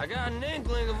 I got an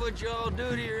inkling of what you all do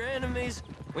to your enemies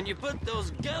when you put those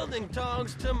gelding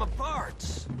tongs to my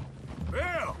parts.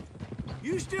 Bill,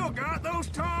 you still got those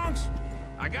tongs?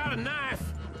 I got a knife.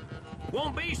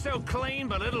 Won't be so clean,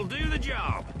 but it'll do the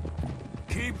job.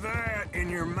 Keep that in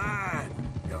your mind,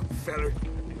 young feller.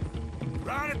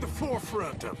 Right at the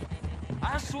forefront of it.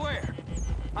 I swear,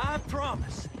 I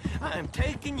promise, I am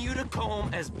taking you to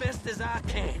Combe as best as I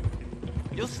can.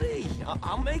 You'll see,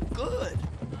 I'll make good.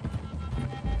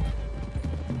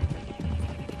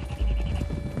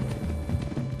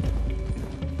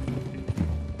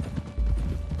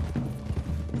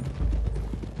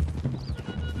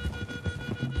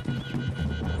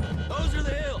 Those are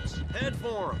the hills. Head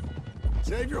for them.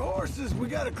 Save your horses. We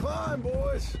gotta climb,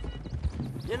 boys.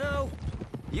 You know,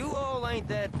 you all ain't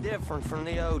that different from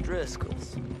the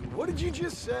O'Driscolls. What did you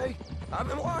just say? I've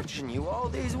been watching you all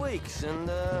these weeks, and,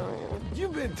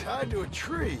 You've been tied to a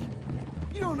tree.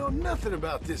 You don't know nothing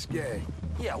about this gang.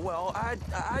 Yeah, well,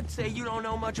 I'd say you don't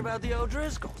know much about the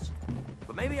O'Driscolls.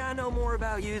 But maybe I know more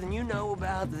about you than you know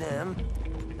about them.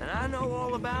 And I know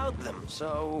all about them,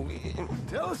 so...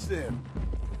 Tell us then.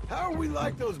 How are we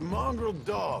like those mongrel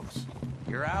dogs?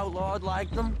 You're outlawed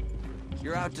like them.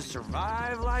 You're out to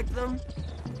survive like them.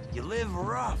 You live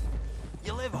rough.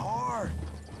 You live hard.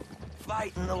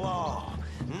 Fighting the law.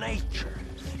 Nature.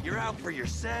 You're out for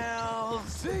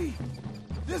yourselves. See?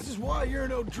 This is why you're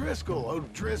an O'Driscoll,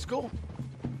 O'Driscoll.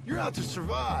 You're out to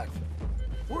survive.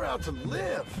 We're out to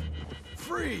live.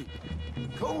 Free.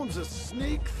 Cole's a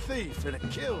sneak thief and a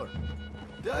killer.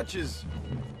 Dutch is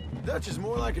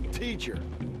more like a teacher.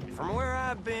 From where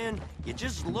I've been, you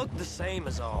just look the same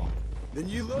as all. Then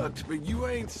you looked, but you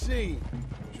ain't seen.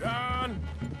 John,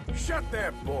 shut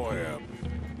that boy up.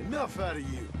 Enough out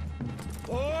of you.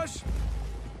 Boys,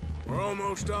 we're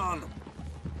almost on them.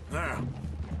 Now,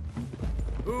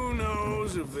 who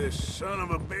knows if this son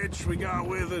of a bitch we got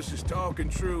with us is talking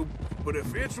true, but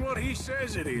if it's what he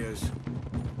says it is,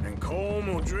 and Colm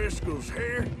O'Driscoll's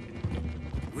here,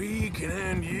 we can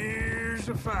end years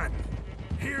of fighting,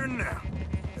 here and now.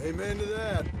 Amen to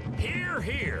that. Here,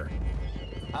 here.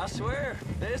 I swear,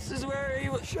 this is where he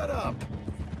was... Shut up.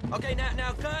 Okay,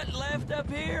 now cut left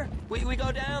up here. We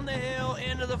go down the hill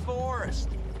into the forest.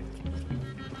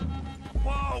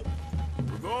 Whoa!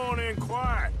 We're going in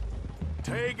quiet,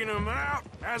 taking them out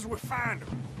as we find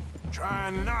them,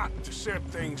 trying not to set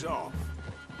things off.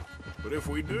 But if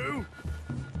we do,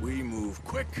 we move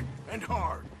quick and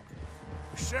hard.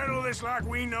 Settle this like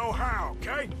we know how,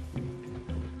 okay?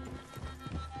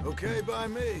 Okay by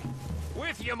me.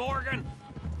 With you, Morgan.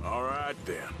 All right,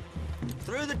 then.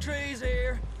 Through the trees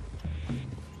here.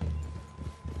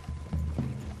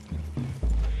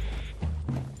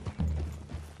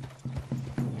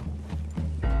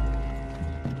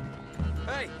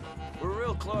 Hey, we're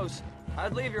real close.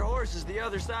 I'd leave your horses the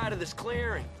other side of this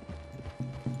clearing.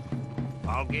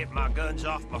 I'll get my guns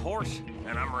off my horse,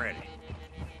 and I'm ready.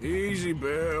 Easy,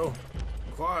 Bill.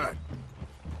 Quiet.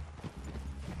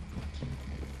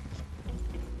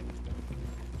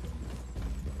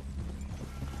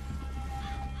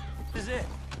 This is it.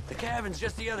 The cabin's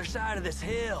just the other side of this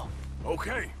hill.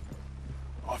 Okay.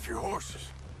 Off your horses.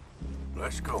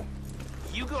 Let's go.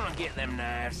 You gonna get them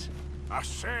knives? I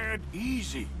said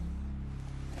easy.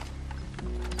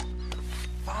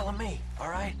 Follow me, all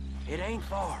right? It ain't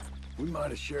far. We might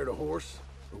have shared a horse,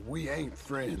 but we ain't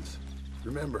friends.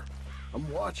 Remember, I'm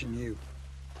watching you.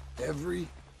 Every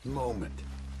moment.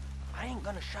 I ain't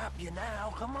gonna shop you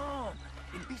now, come on.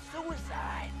 It'd be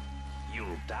suicide.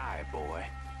 You'll die, boy.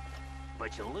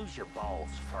 But you'll lose your balls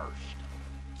first.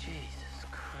 Jesus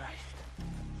Christ.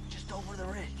 Just over the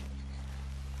ridge.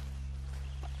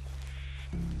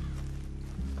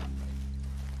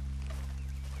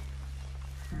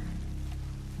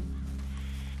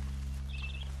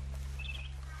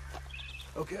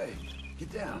 Okay,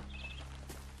 get down.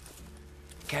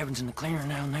 Cabin's in the clearing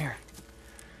down there.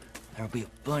 There'll be a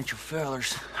bunch of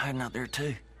fellers hiding out there,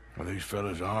 too. Are these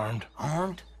fellas armed?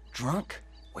 Armed? Drunk?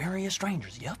 Wary of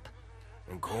strangers, yup.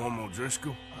 And Colm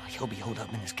O'Driscoll? He'll be holed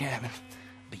up in his cabin.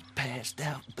 Be passed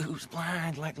out, booze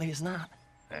blind, likely as not.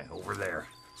 Hey, over there.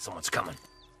 Someone's coming.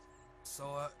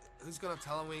 So, who's gonna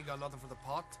tell him we ain't got nothing for the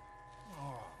pot?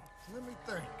 Oh, let me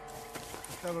think.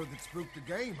 The fellow that spooked the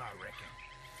game, I reckon.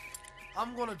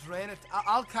 I'm gonna drain it.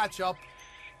 I'll catch up.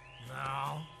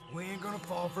 No, we ain't gonna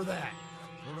fall for that.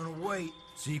 We're gonna wait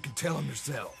so you can tell him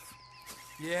yourself.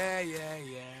 Yeah.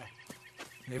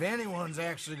 If anyone's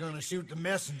actually gonna shoot the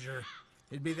messenger,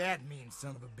 it'd be that mean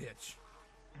son of a bitch.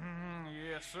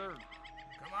 Yes, sir.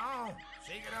 Come on,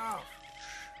 shake it off.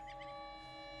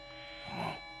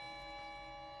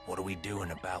 What are we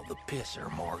doing about the pisser,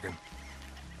 Morgan?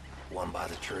 One by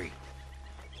the tree.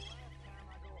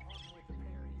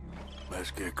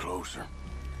 Let's get closer.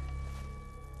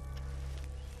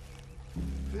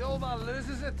 If the old man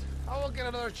loses it, I won't get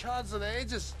another chance in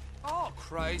ages. Oh,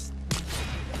 Christ.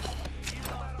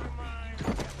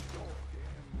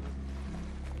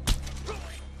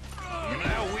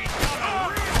 Now we got a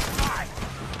real fight!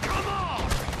 Come on!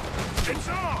 It's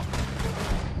on!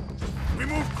 We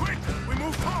move quick! We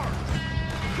move hard!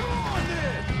 Come on,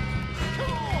 then!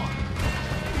 Come on!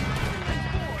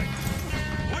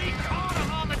 We caught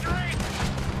him on the drink!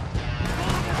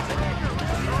 Pull the trigger!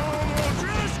 Oh,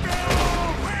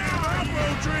 O'Driscoll! Well up,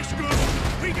 O'Driscoll!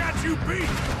 We got you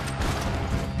beat!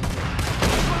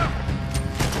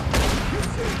 You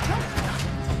see him coming?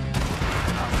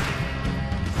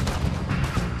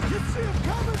 You see him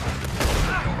coming?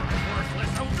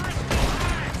 Worthless O'Driscoll!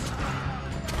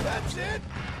 That's it.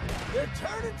 They're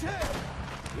turning tail.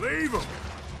 Leave him.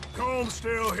 Colm's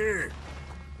still here.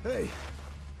 Hey,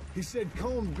 he said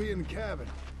Colm's be in the cabin.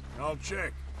 I'll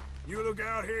check. You look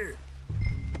out here.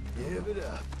 Give it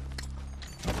up.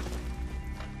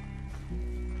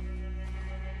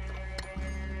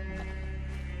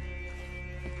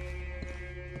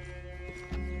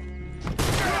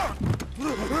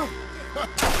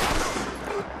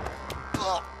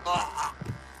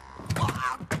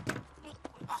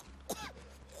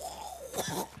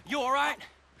 You all right?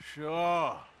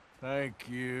 Sure. Thank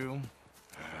you.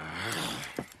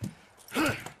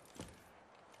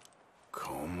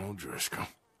 Colm O'Driscoll.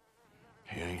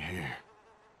 He ain't here.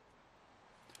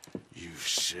 You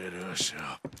set us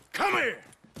up. Come here!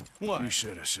 What? You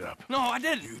set us up. No, I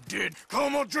didn't. You did.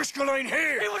 Colm O'Driscoll ain't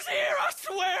here! He was here, I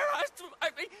swear!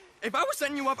 If I was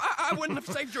setting you up, I wouldn't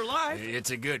have saved your life. It's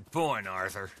a good point,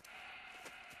 Arthur.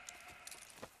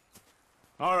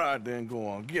 All right, then, go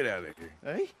on. Get out of here.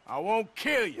 Hey? I won't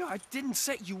kill you. I didn't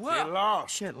set you up. Get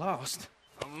lost. Shit, lost.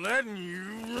 I'm letting you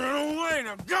run away.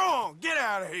 Now go on. Get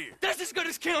out of here. That's as good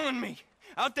as killing me.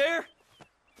 Out there,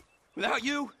 without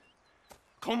you,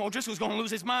 Colm O'Driscoll's gonna lose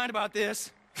his mind about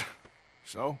this.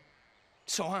 So?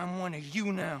 So I'm one of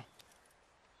you now.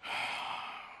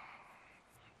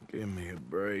 Give me a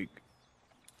break.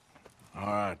 All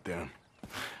right, then.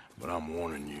 But I'm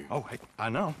warning you. Oh, hey, I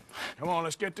know. Come on,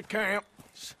 let's get to camp.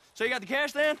 So you got the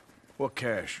cash, then? What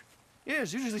cash? Yeah,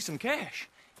 there's usually some cash.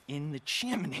 In the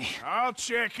chimney. I'll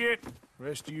check it.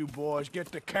 Rest of you boys,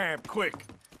 get to camp, quick.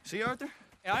 See, Arthur?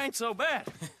 I ain't so bad.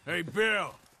 Hey,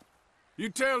 Bill. You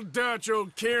tell Dutch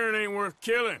old Kieran ain't worth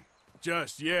killing.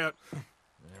 Just yet.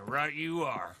 Right you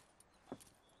are.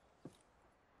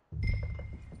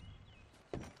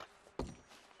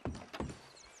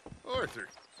 Arthur.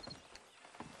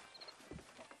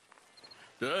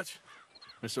 Dutch?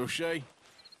 Miss O'Shea?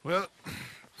 Well,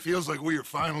 feels like we are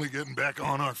finally getting back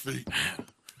on our feet.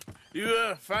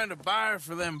 You, find a buyer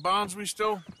for them bonds we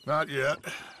stole? Not yet,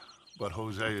 but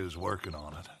Hosea is working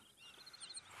on it.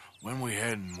 When we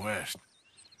heading west?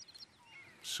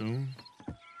 Soon?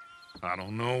 I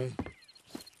don't know.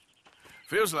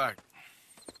 Feels like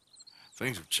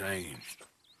things have changed.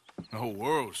 The whole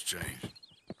world's changed.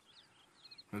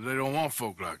 They don't want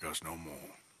folk like us no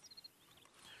more.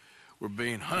 We're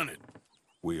being hunted.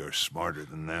 We are smarter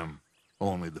than them.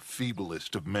 Only the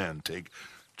feeblest of men take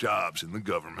jobs in the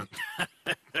government.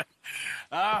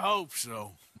 I hope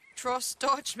so. Trust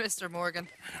Dutch, Mr. Morgan.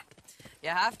 You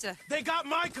have to. They got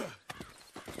Micah!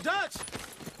 Dutch!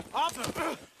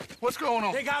 Arthur! What's going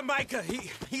on? They got Micah.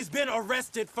 He's been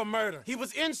arrested for murder. He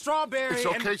was in Strawberry. It's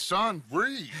okay, son.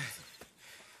 Breathe.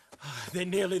 They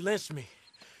nearly lynched me.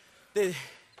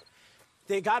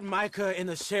 They got Micah and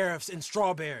the sheriffs in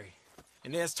Strawberry.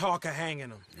 And there's talk of hanging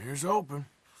him. Here's open.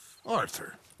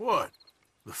 Arthur. What?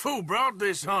 The fool brought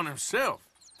this on himself.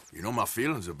 You know my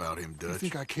feelings about him, Dutch. You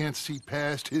think I can't see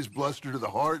past his bluster to the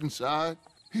heart inside?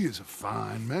 He is a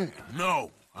fine man.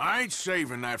 No, I ain't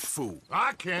saving that fool.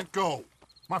 I can't go.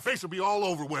 My face will be all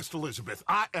over West Elizabeth.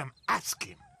 I am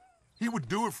asking. He would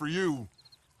do it for you.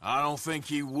 I don't think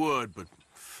he would, but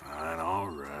fine, all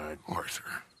right.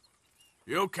 Arthur.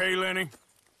 You okay, Lenny?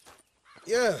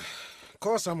 Yeah, of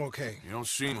course I'm okay. You don't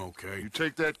seem okay. You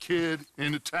take that kid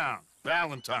into town.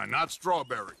 Valentine, not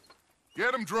Strawberry.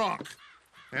 Get him drunk.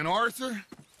 And Arthur,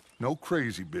 no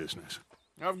crazy business.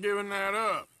 I've given that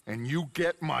up. And you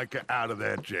get Micah out of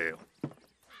that jail.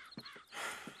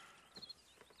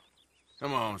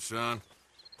 Come on, son.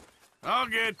 I'll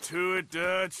get to it,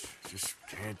 Dutch. Just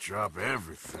can't drop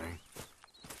everything.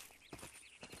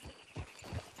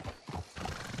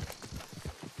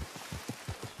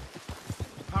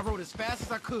 I rode as fast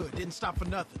as I could, didn't stop for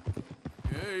nothing.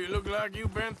 Yeah, you look like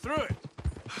you've been through it.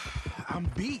 I'm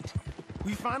beat.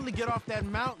 We finally get off that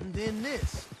mountain, then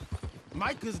this.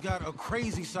 Micah's got a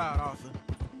crazy side, Arthur.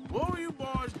 What were you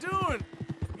boys doing?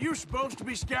 You were supposed to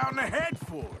be scouting ahead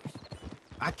for us.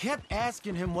 I kept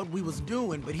asking him what we was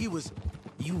doing, but he was,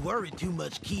 "You worry too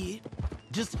much, kid.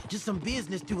 Just some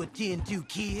business to attend to,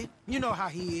 kid. You know how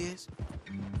he is."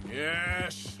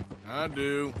 Yes, I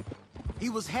do. He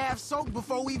was half soaked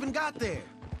before we even got there.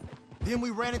 Then we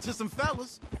ran into some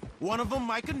fellas. One of them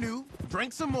Micah knew,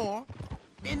 drank some more.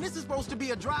 And this is supposed to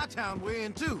be a dry town we're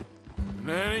in, too. And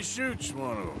then he shoots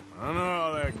one of them. I know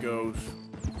how that goes.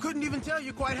 Couldn't even tell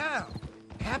you quite how.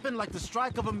 Happened like the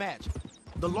strike of a match.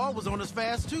 The law was on us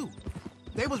fast, too.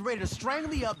 They was ready to strangle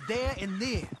me up there and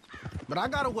then. But I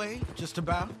got away, just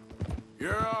about.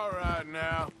 You're all right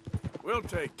now. We'll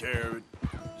take care of it.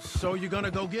 So you gonna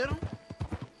go get him?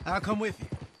 I'll come with you.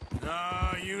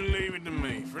 No, you leave it to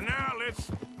me. For now,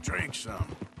 let's drink some.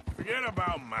 Forget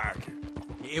about Micah.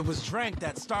 It was drink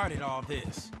that started all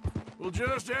this. We'll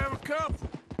just have a couple.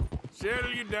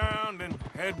 Settle you down, then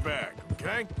head back,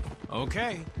 okay?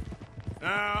 Okay.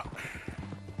 Now,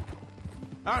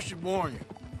 I should warn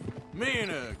you. Me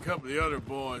and a couple of the other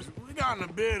boys, we got in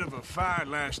a bit of a fight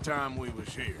last time we was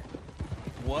here.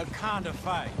 What kind of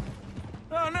fight?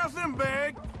 Oh, nothing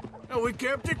big. No, we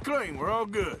kept it clean. We're all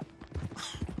good.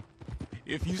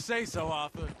 If you say so,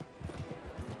 Arthur.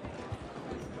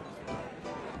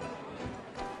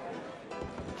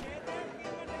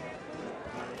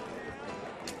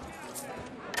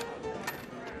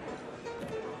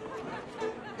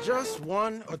 Just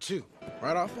one or two,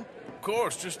 right, Arthur? Of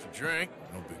course, just a drink.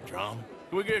 No big drama.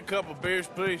 Can we get a couple beers,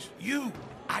 please?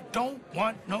 I don't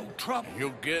want no trouble.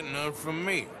 You'll get none from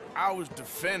me. I was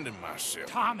defending myself.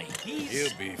 Tommy, he's...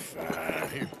 He'll be fine.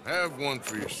 Here, have one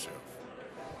for yourself.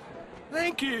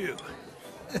 Thank you.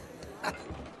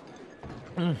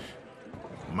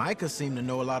 Micah seemed to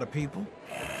know a lot of people.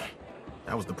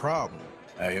 That was the problem.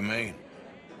 How you mean?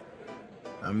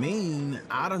 I mean,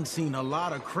 I done seen a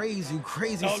lot of crazy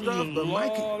stuff, but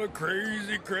Micah... A lot of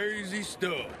crazy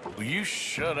stuff. Will you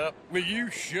shut up? Will you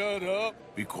shut up?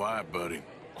 Be quiet, buddy.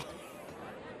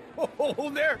 Oh,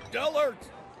 they're dullards.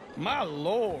 My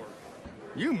lord.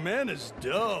 You men is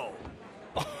dull.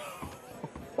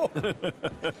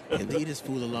 And leave this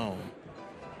fool alone.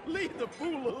 Leave the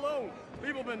fool alone.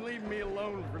 People been leaving me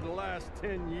alone for the last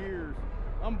 10 years.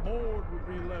 I'm bored with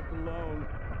being left alone.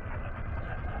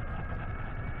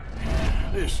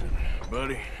 Listen,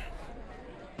 buddy.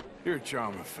 You're a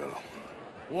charming fellow.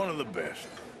 One of the best.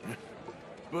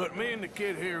 But me and the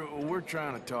kid here, we're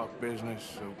trying to talk business,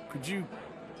 so could you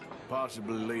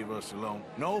possibly leave us alone?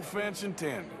 No offense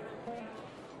intended.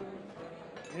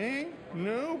 Ain't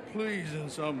no pleasing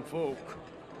some folk.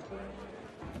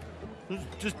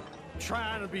 Just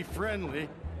trying to be friendly.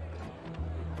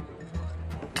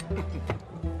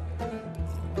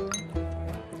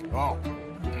 Oh.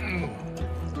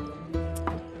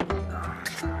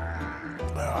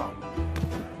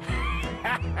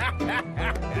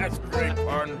 That's great,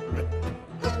 partner.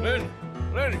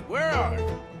 Lenny, where are you?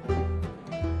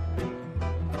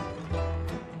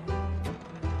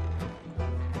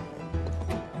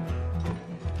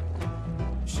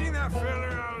 Seen that fella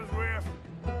I was with?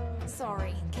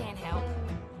 Sorry, can't help.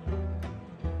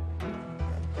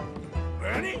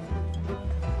 Lenny?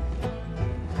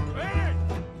 Lenny!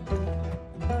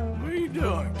 What are you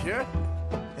doing, kid?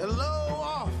 Hello,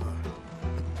 Arthur.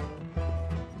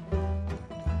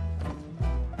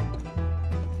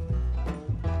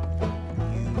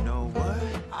 You know what?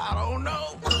 I don't know.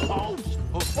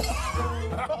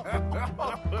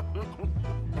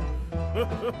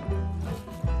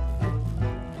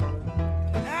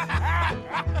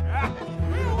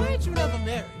 Why ain't you never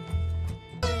married?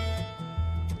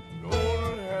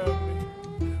 Lord help me.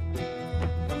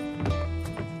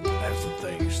 That's the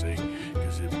thing, you see,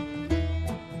 because if...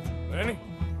 Lenny?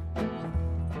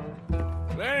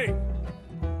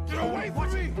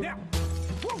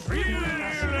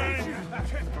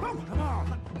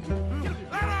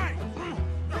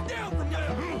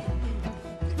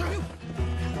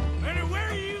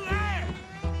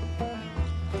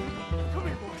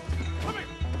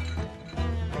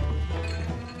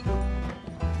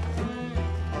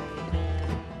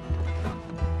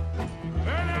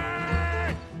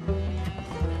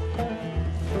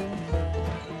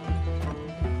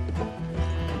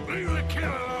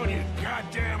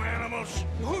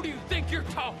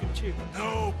 you?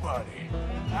 Nobody.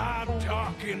 I'm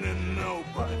talking to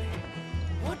nobody.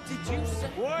 What did you say?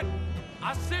 What?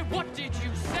 I said, what did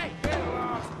you say? Get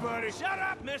lost, buddy. Shut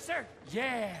up, mister.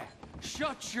 Yeah,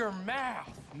 shut your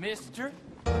mouth, mister.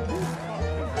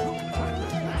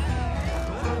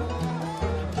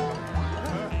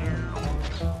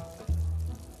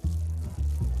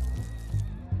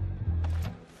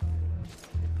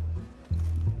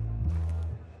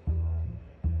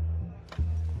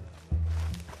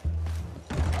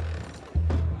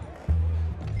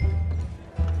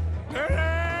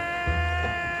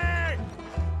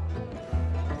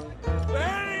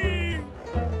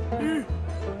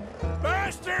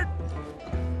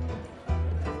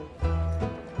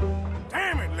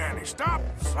 Stop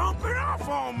slumping off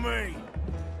on me!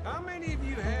 How many have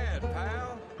you had,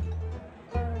 pal?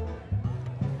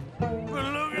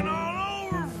 Been looking all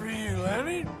over for you,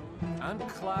 Lenny. I'm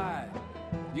Clyde.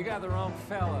 You got the wrong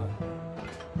fella.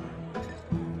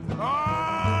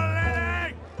 Oh,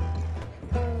 Lenny!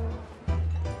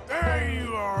 There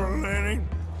you are, Lenny.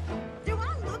 Do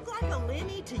I look like a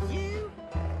Lenny to you?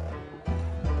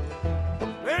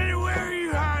 Lenny, where are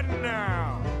you hiding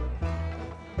now?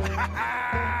 Ha ha!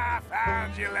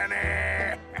 Found you, Lenny!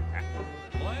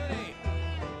 Lenny,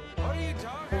 what are you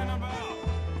talking about?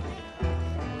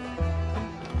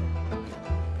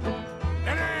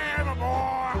 Lenny, my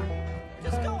boy!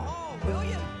 Just go home, will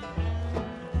you?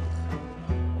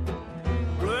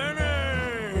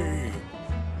 Lenny!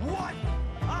 What?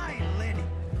 I ain't Lenny.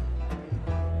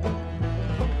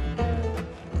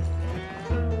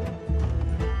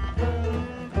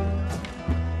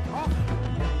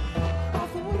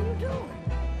 Arthur, what are you doing?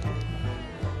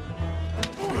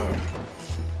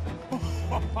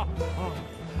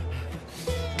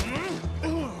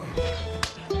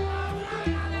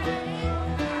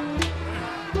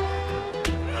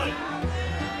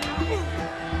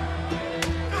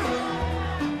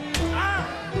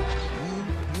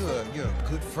 You're a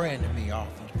good friend to me,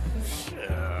 Arthur.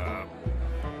 Shut up.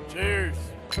 Cheers.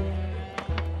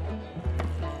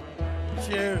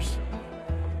 Cheers.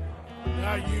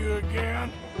 Not you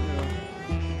again?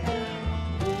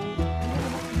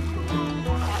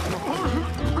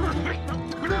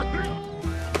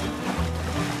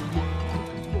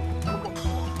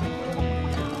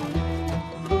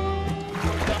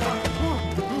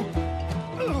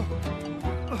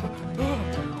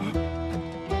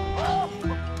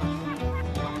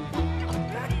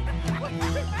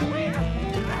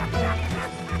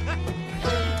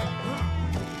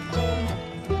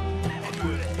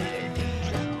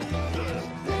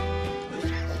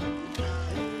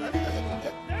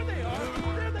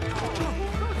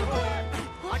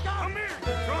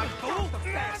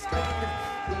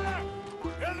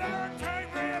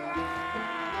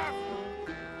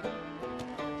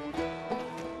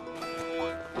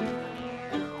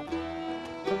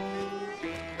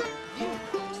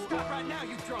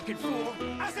 Fool.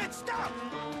 I said stop!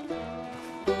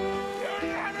 You'll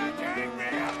never take me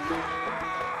alive!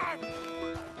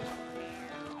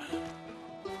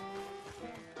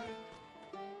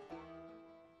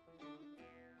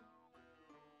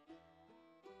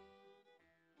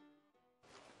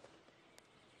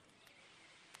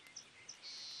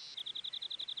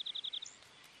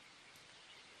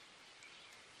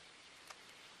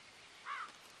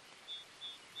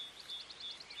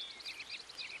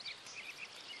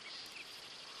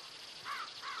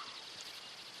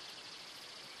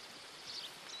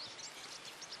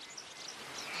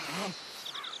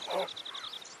 Oh,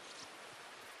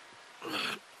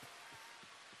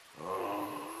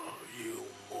 you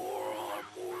moron,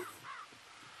 Morgan.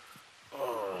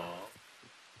 Oh,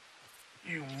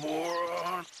 you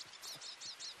moron.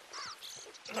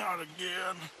 Not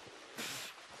again.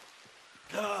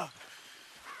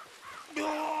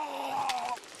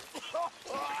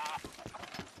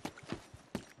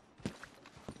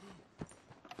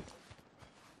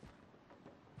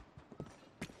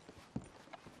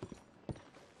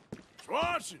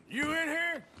 Swanson, you in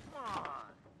here? Come on.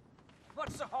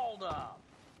 What's the holdup?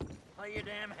 Lay your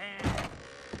damn hand.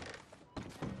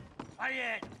 Lay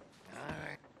it. All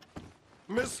right.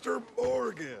 Mr.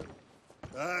 Morgan,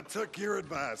 I took your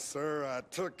advice, sir. I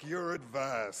took your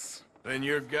advice. Then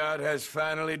your god has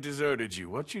finally deserted you.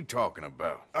 What you talking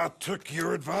about? I took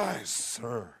your advice,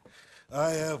 sir.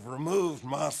 I have removed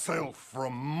myself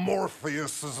from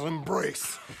Morpheus's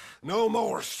embrace. No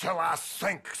more shall I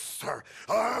sink, sir.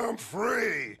 I am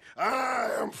free. I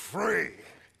am free.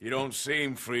 You don't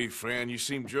seem free, friend. You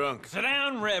seem drunk. Sit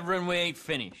down, Reverend. We ain't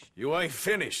finished. You ain't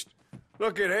finished.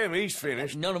 Look at him. He's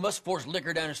finished. None of us forced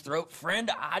liquor down his throat.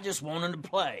 Friend, I just wanted to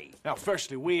play. Now,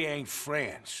 firstly, we ain't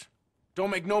friends. Don't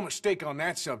make no mistake on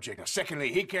that subject. Now,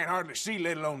 secondly, he can't hardly see,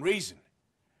 let alone reason.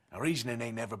 Now, reasoning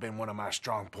ain't never been one of my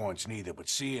strong points neither, but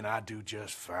seeing I do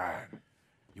just fine.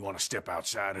 You want to step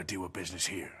outside or deal with business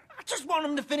here? I just want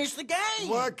him to finish the game.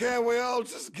 Why can't we all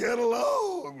just get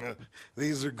along?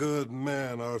 These are good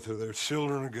men, Arthur. They're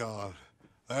children of God.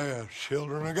 They're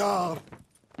children of God.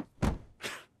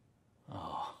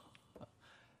 Oh.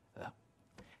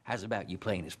 How's about you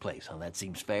playing his place, huh? That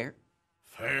seems fair?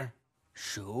 Fair?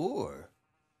 Sure.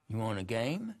 You want a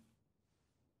game?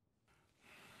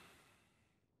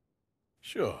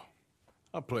 Sure.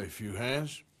 I'll play a few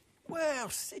hands. Well,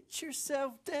 sit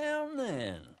yourself down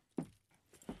then.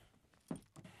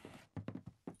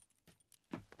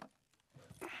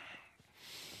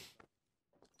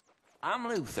 I'm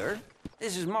Luther.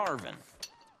 This is Marvin.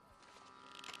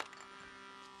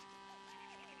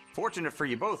 Fortunate for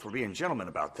you both we're being gentlemen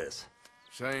about this.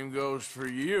 Same goes for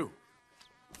you.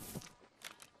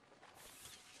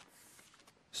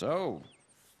 So,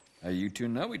 how you two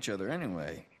know each other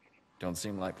anyway? Don't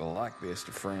seem like the likeliest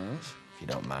of friends, if you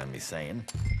don't mind me saying.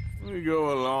 We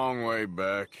go a long way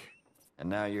back. And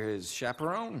now you're his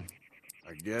chaperone?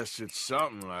 I guess it's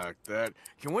something like that.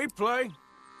 Can we play?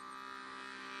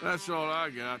 That's all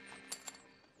I got.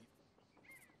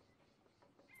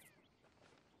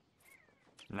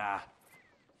 Nah.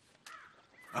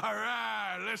 All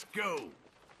right, let's go.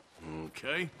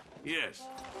 Okay, yes.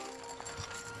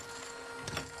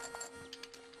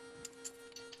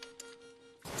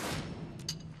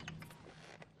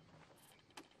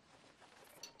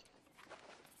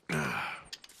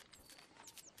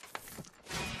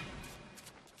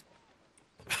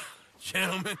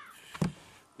 Gentlemen,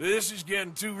 this is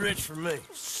getting too rich for me.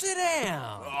 Sit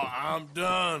down. Oh, I'm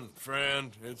done,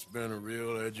 friend. It's been a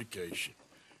real education.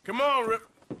 Come on, Rip.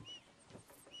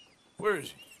 Where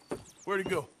is he? Where'd he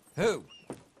go? Who?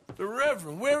 The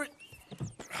Reverend. Where it?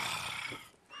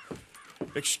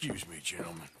 Excuse me,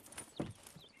 gentlemen.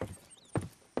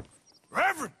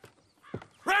 Reverend!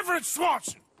 Reverend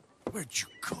Swanson! Where'd you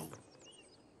go?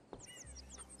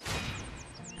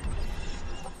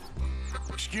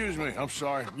 Excuse me, I'm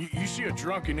sorry. You see a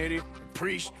drunken idiot, a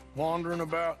priest, wandering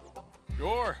about?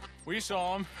 Sure, we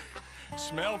saw him,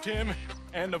 smelt him,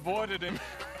 and avoided him.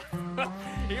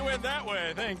 He went that way,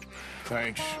 I think.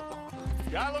 Thanks.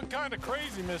 Guy looked kind of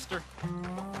crazy, mister.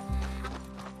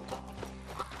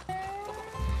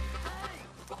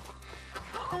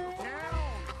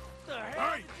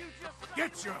 Hey!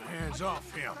 Get your hands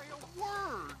off him!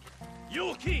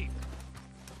 You'll keep.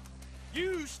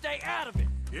 You stay out of it.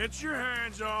 Get your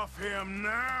hands off him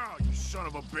now, you son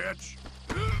of a bitch!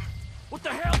 What the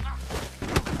hell?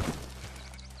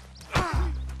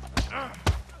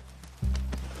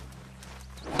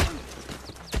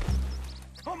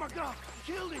 Oh my God!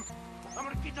 You killed him! I'm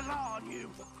gonna get the law on you!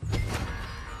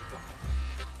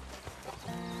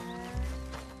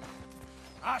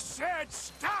 I said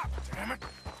stop, damn it!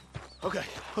 Okay,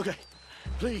 okay.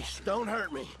 Please, don't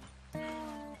hurt me.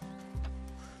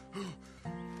 You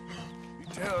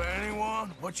tell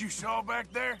anyone what you saw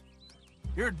back there?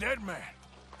 You're a dead man.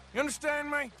 You understand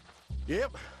me?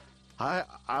 Yep. I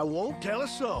won't tell a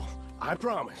soul. I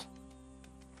promise.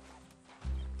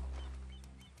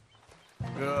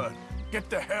 Good. Get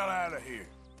the hell out of here.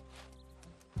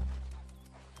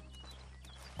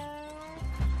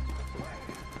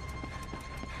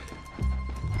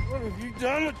 What have you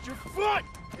done with your foot?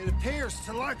 It appears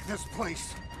to like this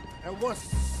place and wants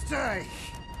to stay.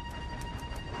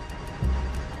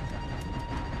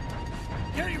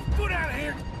 Get your foot out of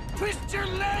here! Twist your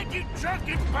leg, you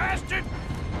drunken bastard!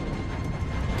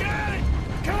 Get it!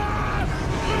 Come on!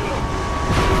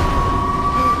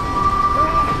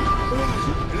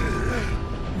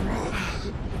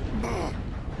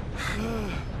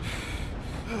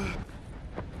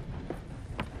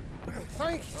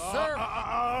 Thank you, sir.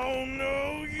 Oh,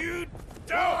 no, you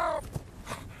don't!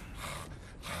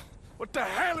 What the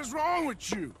hell is wrong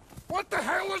with you? What the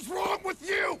hell is wrong with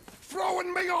you?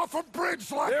 Throwing me off a bridge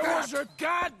like There that? was a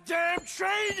goddamn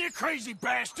train, you crazy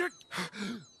bastard!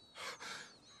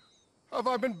 Have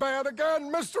I been bad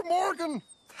again, Mr. Morgan?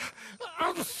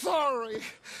 I'm sorry.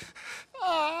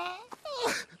 I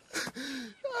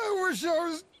wish I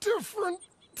was different.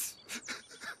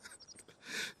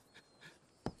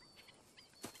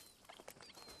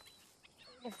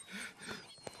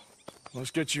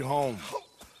 Let's get you home.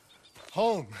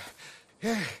 Home?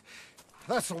 Yeah,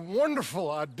 that's a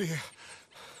wonderful idea.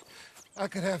 I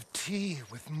could have tea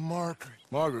with Margaret.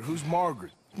 Margaret? Who's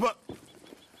Margaret? But...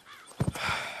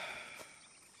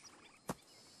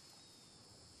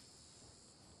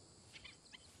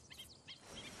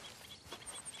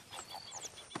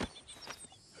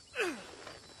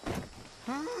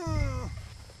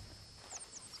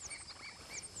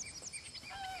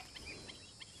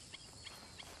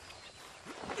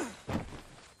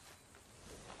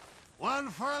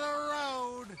 for the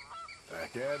road.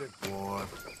 Back at it, boy.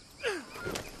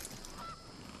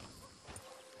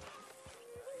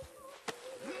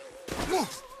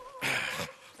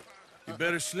 You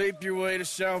better sleep your way to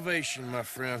salvation, my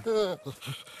friend. Oh,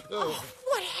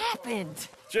 what happened?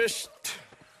 Just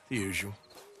the usual.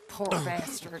 Poor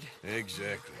bastard.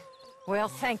 Exactly. Well,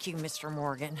 thank you, Mr.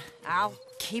 Morgan. I'll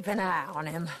keep an eye on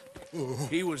him.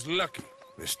 He was lucky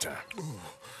this time.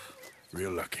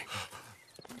 Real lucky.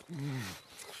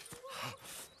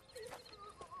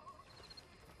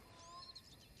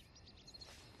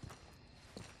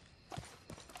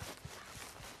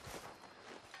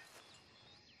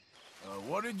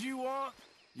 What did you want?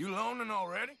 You loaning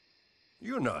already?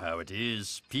 You know how it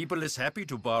is. People is happy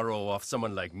to borrow off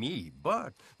someone like me,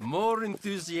 but more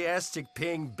enthusiastic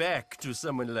paying back to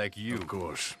someone like you. Of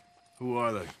course. Who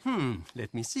are they?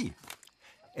 Let me see.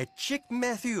 Chick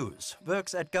Matthews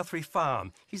works at Guthrie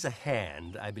Farm. He's a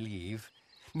hand, I believe.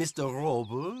 Mr.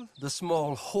 Roble, the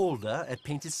small holder at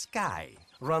Painted Sky,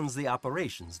 runs the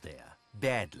operations there,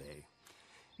 badly.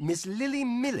 Miss Lily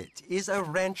Millet is a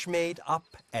ranch maid up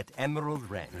at Emerald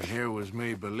Ranch. And here was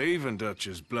me believing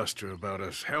Dutch's bluster about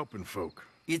us helping folk.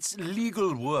 It's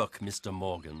legal work, Mr.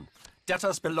 Morgan.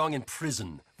 Debtors belong in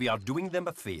prison. We are doing them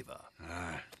a favor.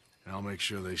 Aye. I'll make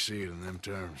sure they see it in them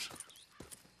terms.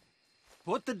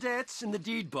 Put the debts in the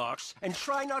deed box and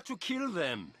try not to kill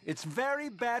them. It's very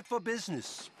bad for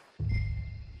business.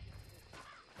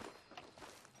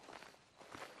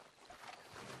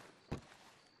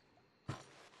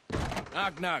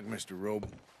 Knock, knock, Mr. Robe.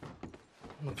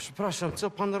 No przepraszam, co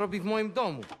pan robi w moim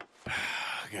domu?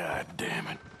 God damn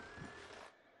it.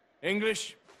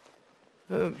 English?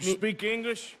 You speak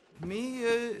English? Me,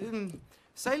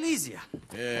 Silesia.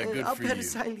 Yeah, good for Upper you.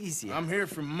 Silesia. I'm here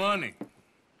for money.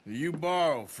 You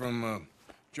borrow from a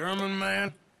German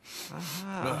man?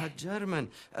 Aha, German.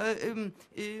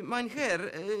 Mein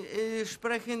Herr,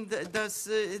 sprechen the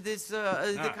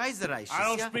Kaiserreich. I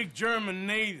don't speak German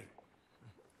neither.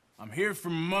 I'm here for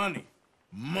money.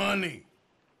 Money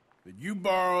that you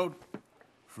borrowed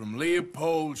from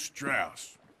Leopold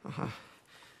Strauss.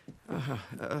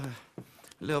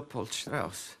 Leopold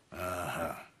Strauss.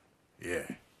 Yeah.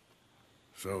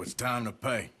 So it's time to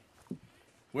pay.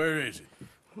 Where is it?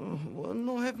 Well,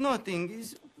 no, have nothing.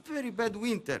 It's very bad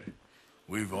winter.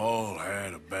 We've all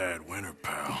had a bad winter,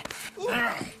 pal.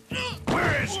 Where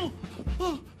is it?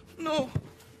 No.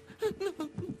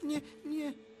 Nie.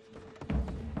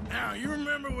 Now, you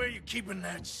remember where you're keeping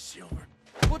that silver?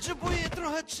 Potrzebuję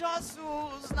trochę czasu.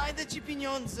 Znajdę ci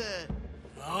pieniądze.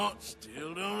 Oh,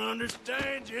 still don't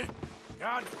understand you.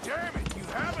 God damn it, you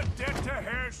have a debt to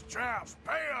Herr Strauss.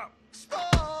 Pay up!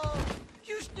 Stop!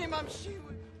 Już nie mam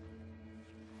siły.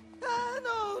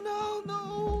 No.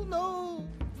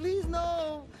 Please,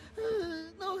 no.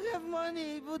 No have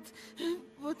money, but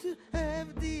I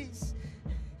have this.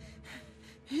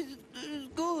 It's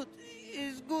good.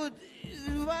 It's good. It's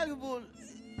valuable.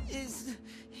 It's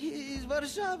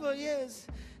Warszawa, yes.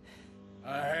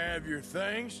 I have your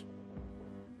things,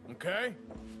 okay?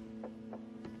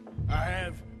 I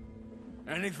have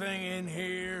anything in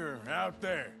here or out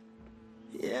there.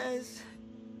 Yes.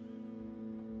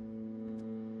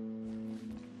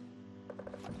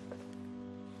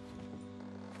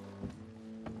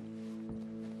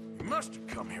 You must have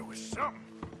come here with something.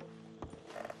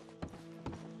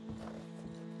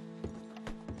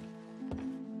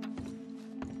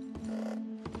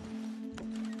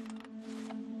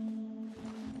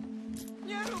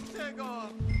 Nie rób tego!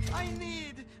 I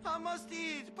must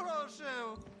eat,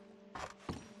 proszę!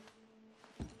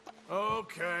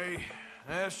 Okay,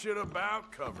 that should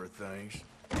about cover things.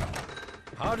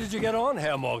 How did you get on,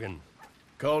 Herr Morgan?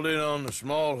 Called in on the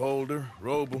small holder,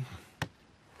 Roble.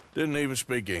 Didn't even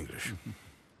speak English.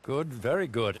 Good, very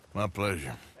good. My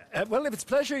pleasure. Well, if it's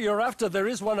pleasure you're after, there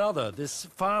is one other. This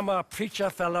farmer preacher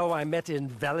fellow I met in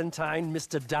Valentine,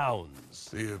 Mr. Downs.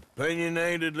 The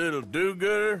opinionated little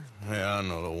do-gooder? Yeah, I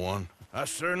know the one. I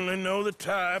certainly know the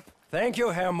type. Thank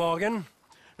you, Herr Morgan.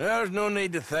 There's no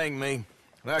need to thank me.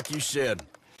 Like you said,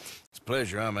 it's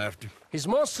pleasure I'm after. He's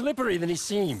more slippery than he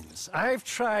seems. I've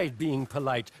tried being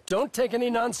polite. Don't take any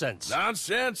nonsense.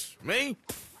 Nonsense? Me?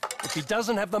 If he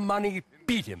doesn't have the money,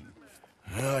 beat him.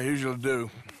 Well, I usually do.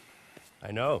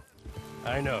 I know.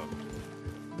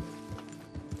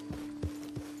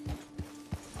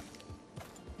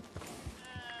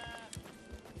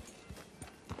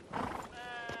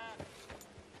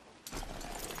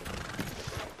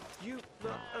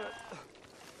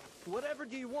 Whatever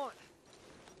do you want?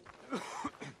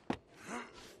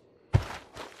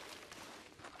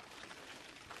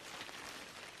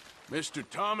 Mr.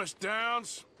 Thomas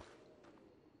Downs?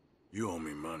 You owe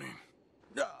me money.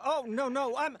 Oh,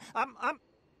 no, I'm...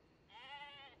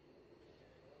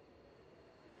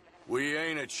 We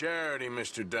ain't a charity,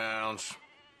 Mr. Downs.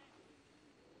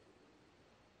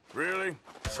 Really?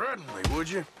 Threaten me, would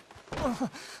you? Oh,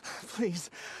 please,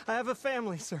 I have a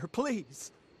family, sir,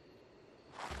 please.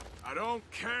 I don't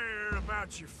care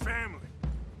about your family.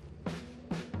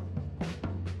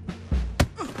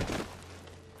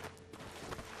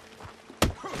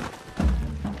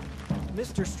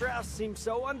 Mr. Strauss seems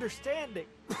so understanding.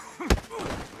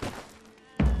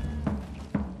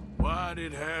 Why'd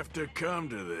it have to come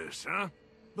to this, huh?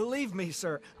 Believe me,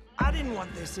 sir, I didn't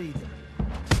want this either.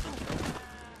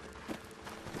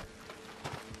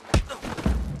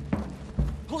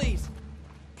 Please,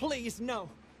 please, no.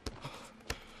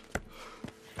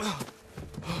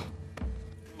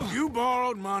 You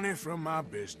borrowed money from my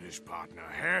business partner,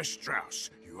 Herr Strauss.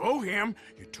 You owe him,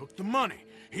 you took the money.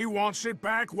 He wants it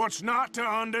back. What's not to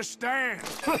understand?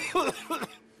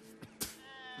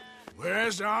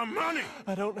 Where's our money?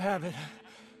 I don't have it.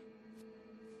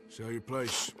 Sell your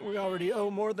place. We already owe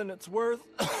more than it's worth.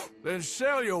 Then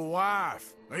sell your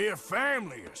wife, or your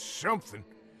family, or something.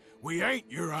 We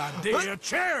ain't your idea of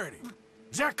charity.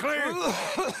 Is that clear?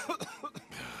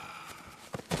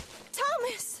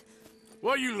 Thomas!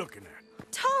 What are you looking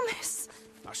at? Thomas!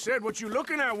 I said, what you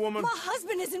looking at, woman? My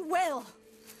husband isn't well.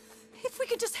 If we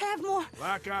could just have more...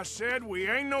 Like I said, we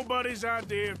ain't nobody's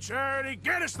idea of charity.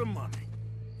 Get us the money.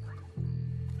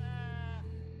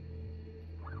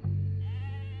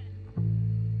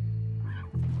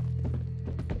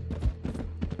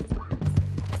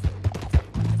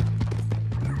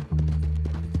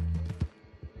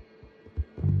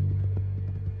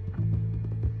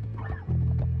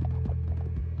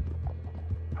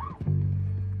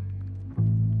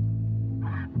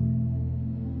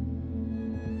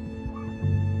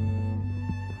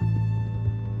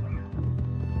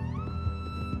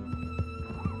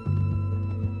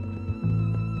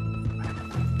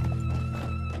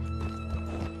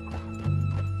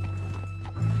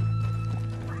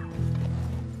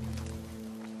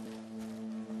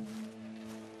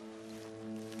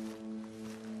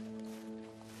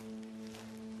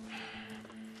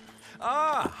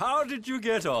 Ah, how did you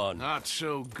get on? Not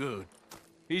so good.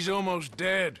 He's almost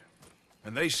dead.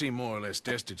 And they seem more or less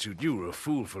destitute. You were a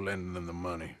fool for lending them the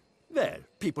money. Well,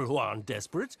 people who aren't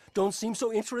desperate don't seem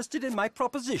so interested in my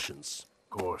propositions.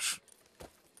 Of course.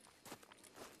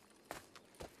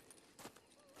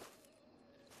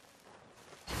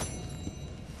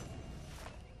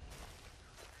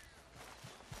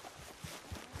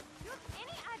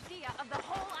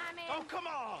 Oh, come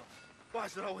on!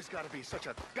 Why's it always gotta be such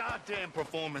a goddamn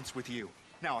performance with you?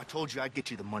 Now, I told you I'd get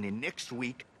you the money next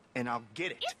week, and I'll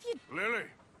get it. If you... Lily,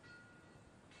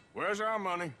 where's our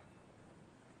money?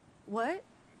 What?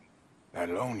 That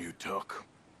loan you took.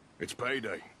 It's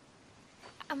payday.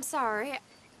 I'm sorry.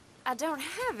 I don't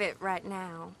have it right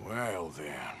now. Well,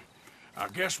 then. I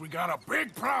guess we got a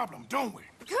big problem, don't we?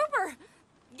 Cooper!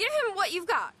 Give him what you've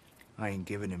got. I ain't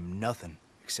giving him nothing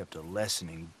except a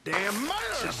lessening damn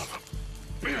murders! Son of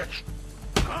a bitch!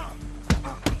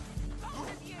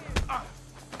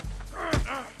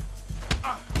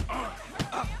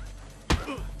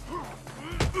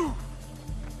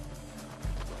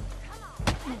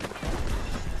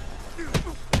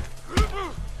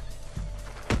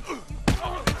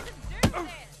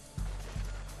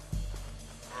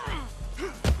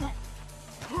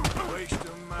 Waste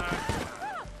of my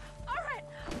time.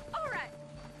 All right.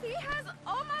 He has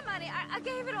all my money. I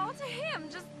gave it all to him.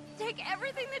 Just take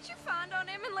everything that you find on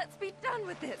him and let's be done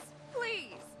with this.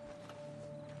 Please.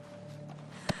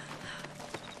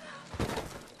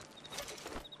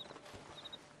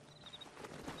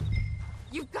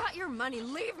 You've got your money.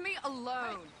 Leave me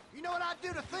alone. Hey, you know what I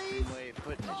do to thieves? Way of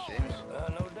putting it,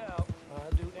 Seamus. No doubt.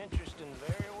 I do interesting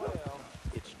very well.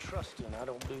 It's trusting I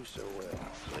don't do so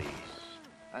well. Please.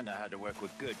 I know how to work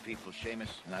with good people, Seamus,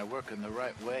 and I work in the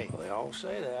right way. Well, they all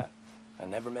say that. I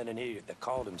never met an idiot that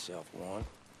called himself one.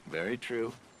 Very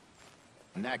true.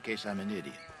 In that case, I'm an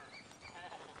idiot.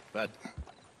 But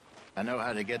I know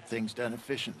how to get things done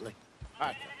efficiently.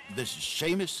 Arthur, this is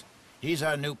Seamus. He's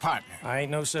our new partner. I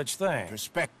ain't no such thing.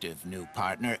 Prospective new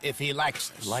partner, if he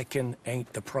likes us. Liking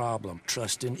ain't the problem.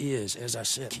 Trusting is, as I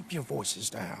said. Keep your voices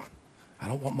down. I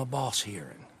don't want my boss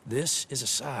hearing. This is a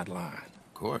sideline.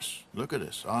 Of course. Look at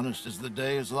us. Honest as the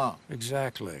day is long.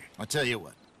 Exactly. I'll tell you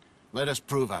what. Let us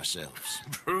prove ourselves.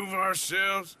 Prove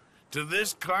ourselves? To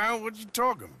this clown? What you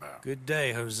talking about? Good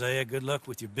day, Hosea. Good luck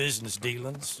with your business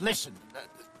dealings. Listen,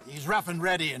 he's rough and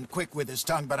ready and quick with his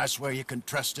tongue, but I swear you can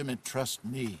trust him and trust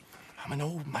me. I'm an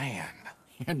old man.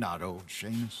 You're not old,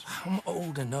 Seamus. I'm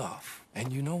old enough,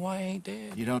 and you know I ain't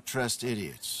dead. You don't trust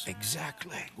idiots.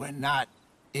 Exactly. We're not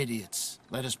idiots.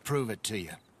 Let us prove it to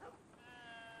you.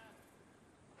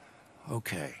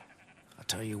 Okay, I'll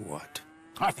tell you what.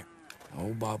 Arthur!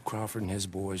 Old Bob Crawford and his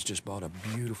boys just bought a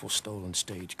beautiful stolen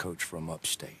stagecoach from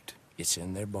upstate. It's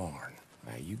in their barn.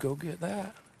 Now, you go get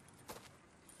that,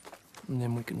 and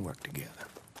then we can work together.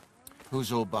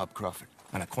 Who's old Bob Crawford?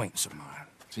 An acquaintance of mine.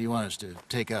 So you want us to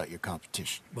take out your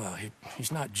competition? Well,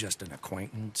 he's not just an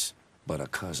acquaintance, but a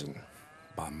cousin.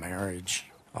 By marriage.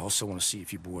 I also want to see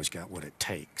if you boys got what it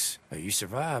takes. Now, you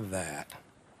survive that.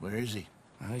 Where is he?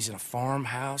 Well, he's in a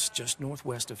farmhouse just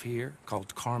northwest of here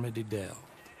called Carmody Dell.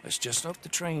 It's just up the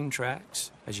train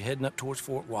tracks as you're heading up towards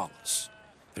Fort Wallace.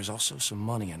 There's also some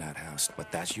money in that house, but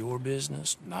that's your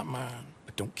business, not mine.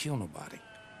 But don't kill nobody.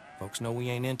 Folks know we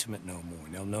ain't intimate no more,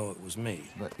 and they'll know it was me.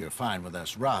 But you're fine with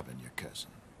us robbing your cousin?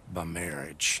 By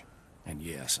marriage. And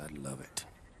yes, I'd love it.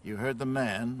 You heard the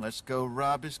man. Let's go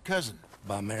rob his cousin.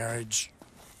 By marriage.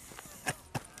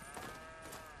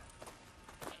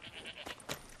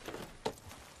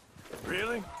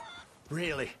 Really?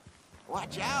 Really.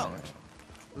 Watch out.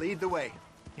 Lead the way.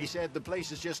 He said the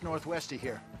place is just northwest of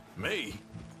here. Me?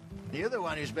 You're the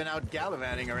one who's been out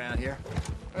gallivanting around here.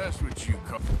 That's what you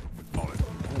call it.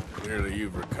 Clearly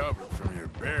you've recovered from your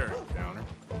bear encounter.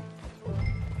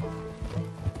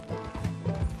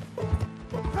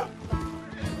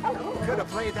 Could have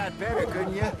played that better,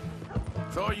 couldn't you?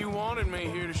 Thought you wanted me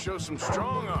here to show some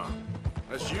strong arm.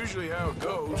 That's usually how it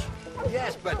goes.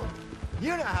 Yes, but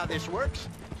you know how this works.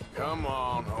 Come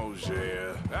on,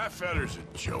 Hosea. That feller's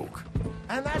a joke.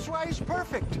 And that's why he's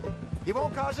perfect. He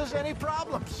won't cause us any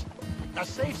problems. A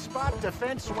safe spot to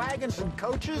fence wagons and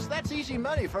coaches, that's easy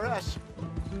money for us.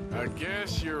 I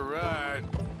guess you're right.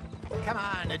 Come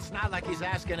on, it's not like he's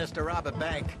asking us to rob a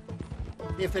bank.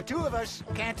 If the two of us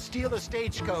can't steal a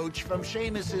stagecoach from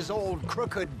Seamus's old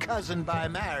crooked cousin by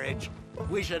marriage,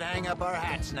 we should hang up our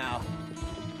hats now.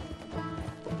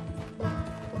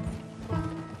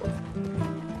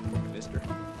 Mister.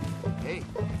 Hey.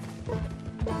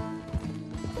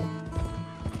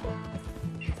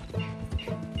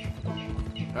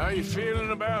 How you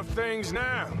feeling about things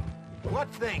now? What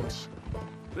things?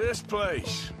 This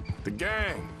place. The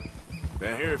gang.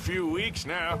 Been here a few weeks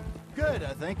now. Good,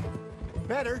 I think.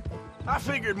 Better. I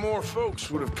figured more folks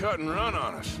would have cut and run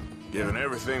on us, given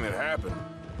everything that happened.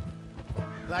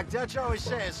 Like Dutch always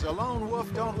says, a lone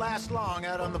wolf don't last long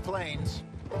out on the plains.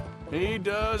 He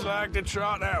does like to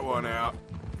trot that one out.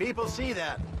 People see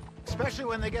that, especially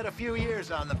when they get a few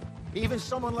years on them. Even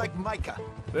someone like Micah.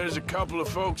 There's a couple of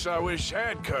folks I wish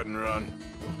had cut and run.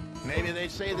 Maybe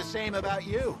they'd say the same about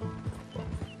you.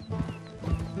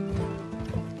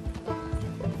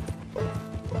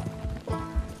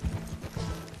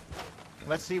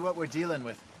 Let's see what we're dealing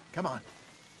with. Come on.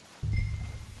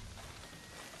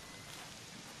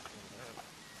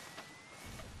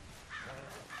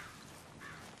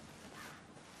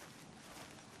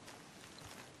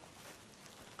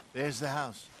 There's the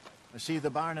house. I see the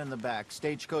barn in the back.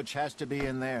 Stagecoach has to be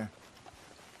in there.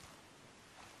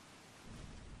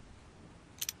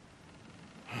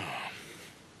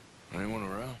 Anyone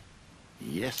around?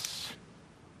 Yes.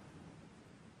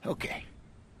 Okay.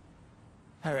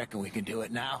 I reckon we can do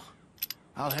it now.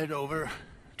 I'll head over,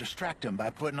 distract him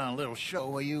by putting on a little show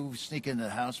while you sneak into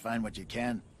the house, find what you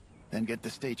can, then get the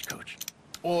stagecoach.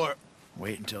 Or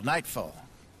wait until nightfall.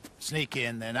 Sneak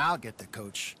in, then I'll get the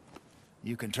coach.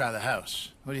 You can try the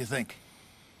house. What do you think?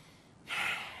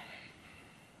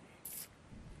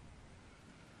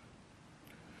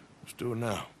 Let's do it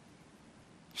now.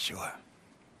 Sure.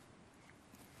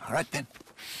 All right, then.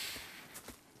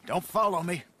 Don't follow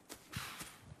me.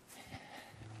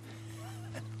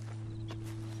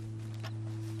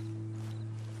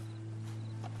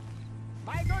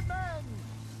 My good man!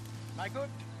 My good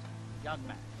young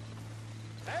man.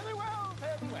 Fairly well,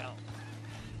 fairly well.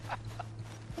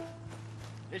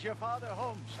 Is your father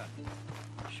home, son?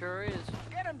 Sure is.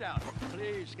 Get him down.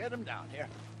 Please, get him down here.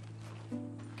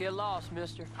 Get lost,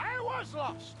 mister. I was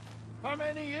lost for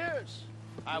many years.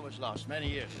 I was lost many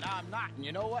years. Now I'm not, and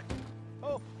you know what?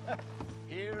 Oh,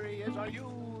 here he is. Are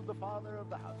you the father of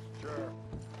the house? Sure.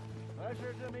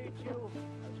 Pleasure to meet you.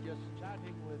 I was just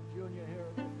chatting with Junior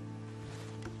here.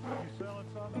 Are you selling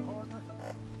on the corner?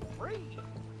 Free.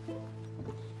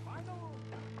 Final.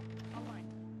 All right.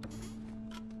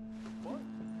 What?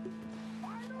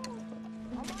 Final.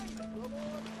 All right. Good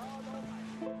Lord, God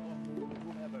Almighty.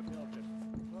 Whoever built it.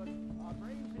 But our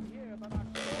brains in here, but our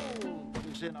soul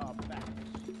is in our backs.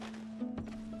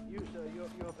 You, sir,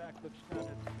 your back looks kind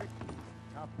of tricky.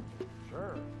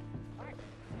 Sure.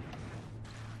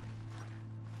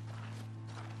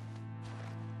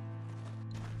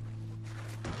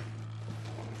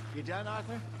 You done,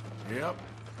 Arthur? Yep.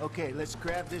 Okay, let's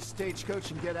grab this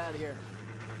stagecoach and get out of here.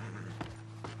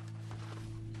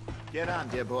 Get on,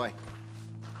 dear boy.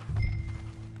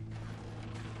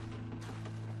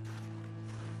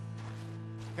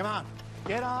 Come on,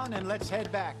 get on and let's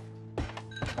head back.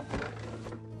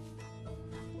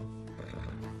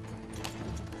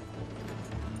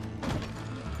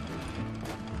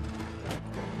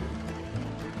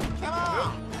 Come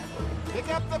on!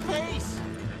 Pick up the pace!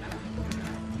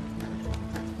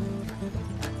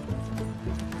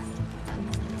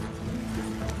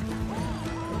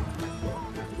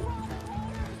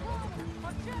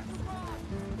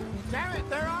 Damn it,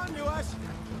 they're on to us!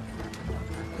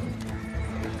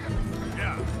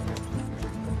 Yeah.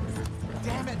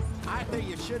 Damn it, Arthur,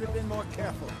 you should have been more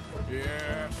careful.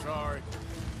 Yeah, sorry.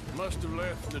 Must have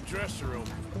left the dresser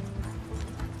open.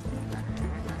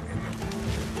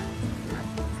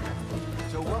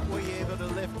 So what were you able to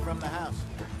lift from the house?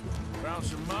 Found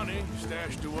some money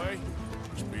stashed away.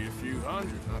 Must be a few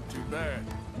hundred, not too bad.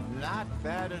 Not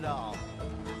bad at all.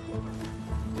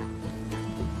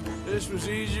 This was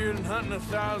easier than hunting a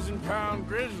 1,000-pound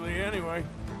grizzly anyway.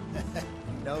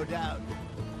 No doubt.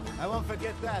 I won't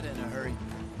forget that in a hurry.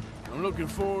 I'm looking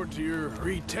forward to your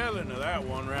retelling of that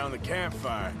one around the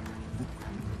campfire.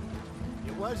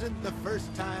 It wasn't the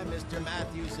first time Mr.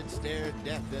 Matthews had stared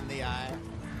death in the eye.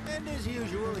 And as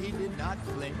usual, he did not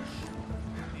flinch.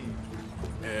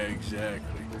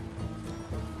 Exactly.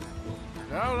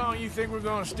 How long you think we're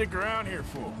gonna stick around here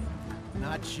for?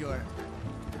 Not sure.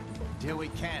 Till we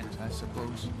can't, I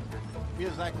suppose.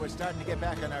 Feels like we're starting to get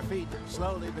back on our feet,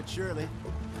 slowly but surely.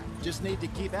 Just need to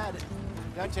keep at it.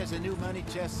 Dutch has a new money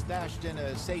chest stashed in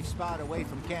a safe spot away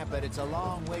from camp, but it's a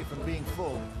long way from being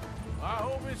full. I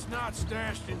hope it's not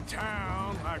stashed in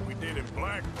town like we did in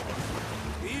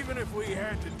Blackport. Even if we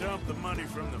had to dump the money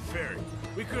from the ferry,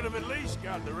 we could have at least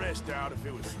got the rest out if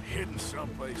it was hidden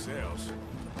someplace else.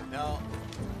 No,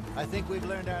 I think we've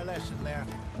learned our lesson there.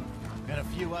 And a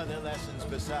few other lessons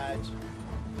besides.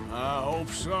 I hope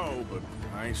so, but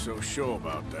I ain't so sure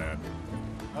about that.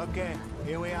 Okay,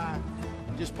 here we are.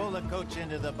 Just pull the coach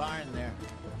into the barn there.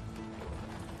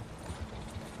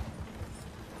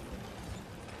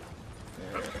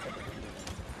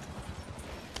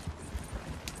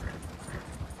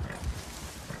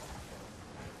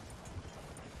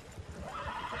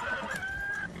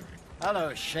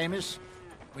 Hello, Seamus.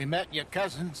 We met your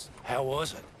cousins. How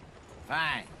was it?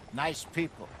 Fine. Nice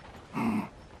people.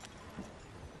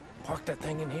 Park that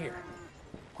thing in here.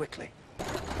 Quickly.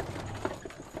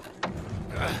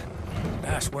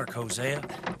 Nice work, Hosea.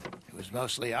 It was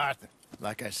mostly Arthur.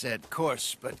 Like I said,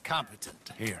 coarse but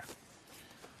competent. Here.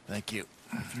 Thank you.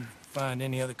 If you find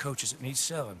any other coaches that need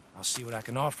selling, I'll see what I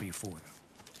can offer you for them.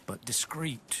 But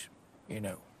discreet, you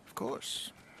know. Of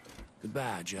course.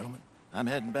 Goodbye, gentlemen. I'm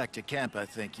heading back to camp, I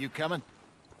think. You coming?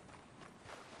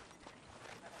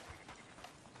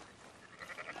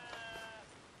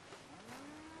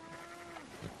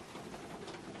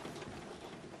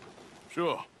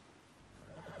 Sure.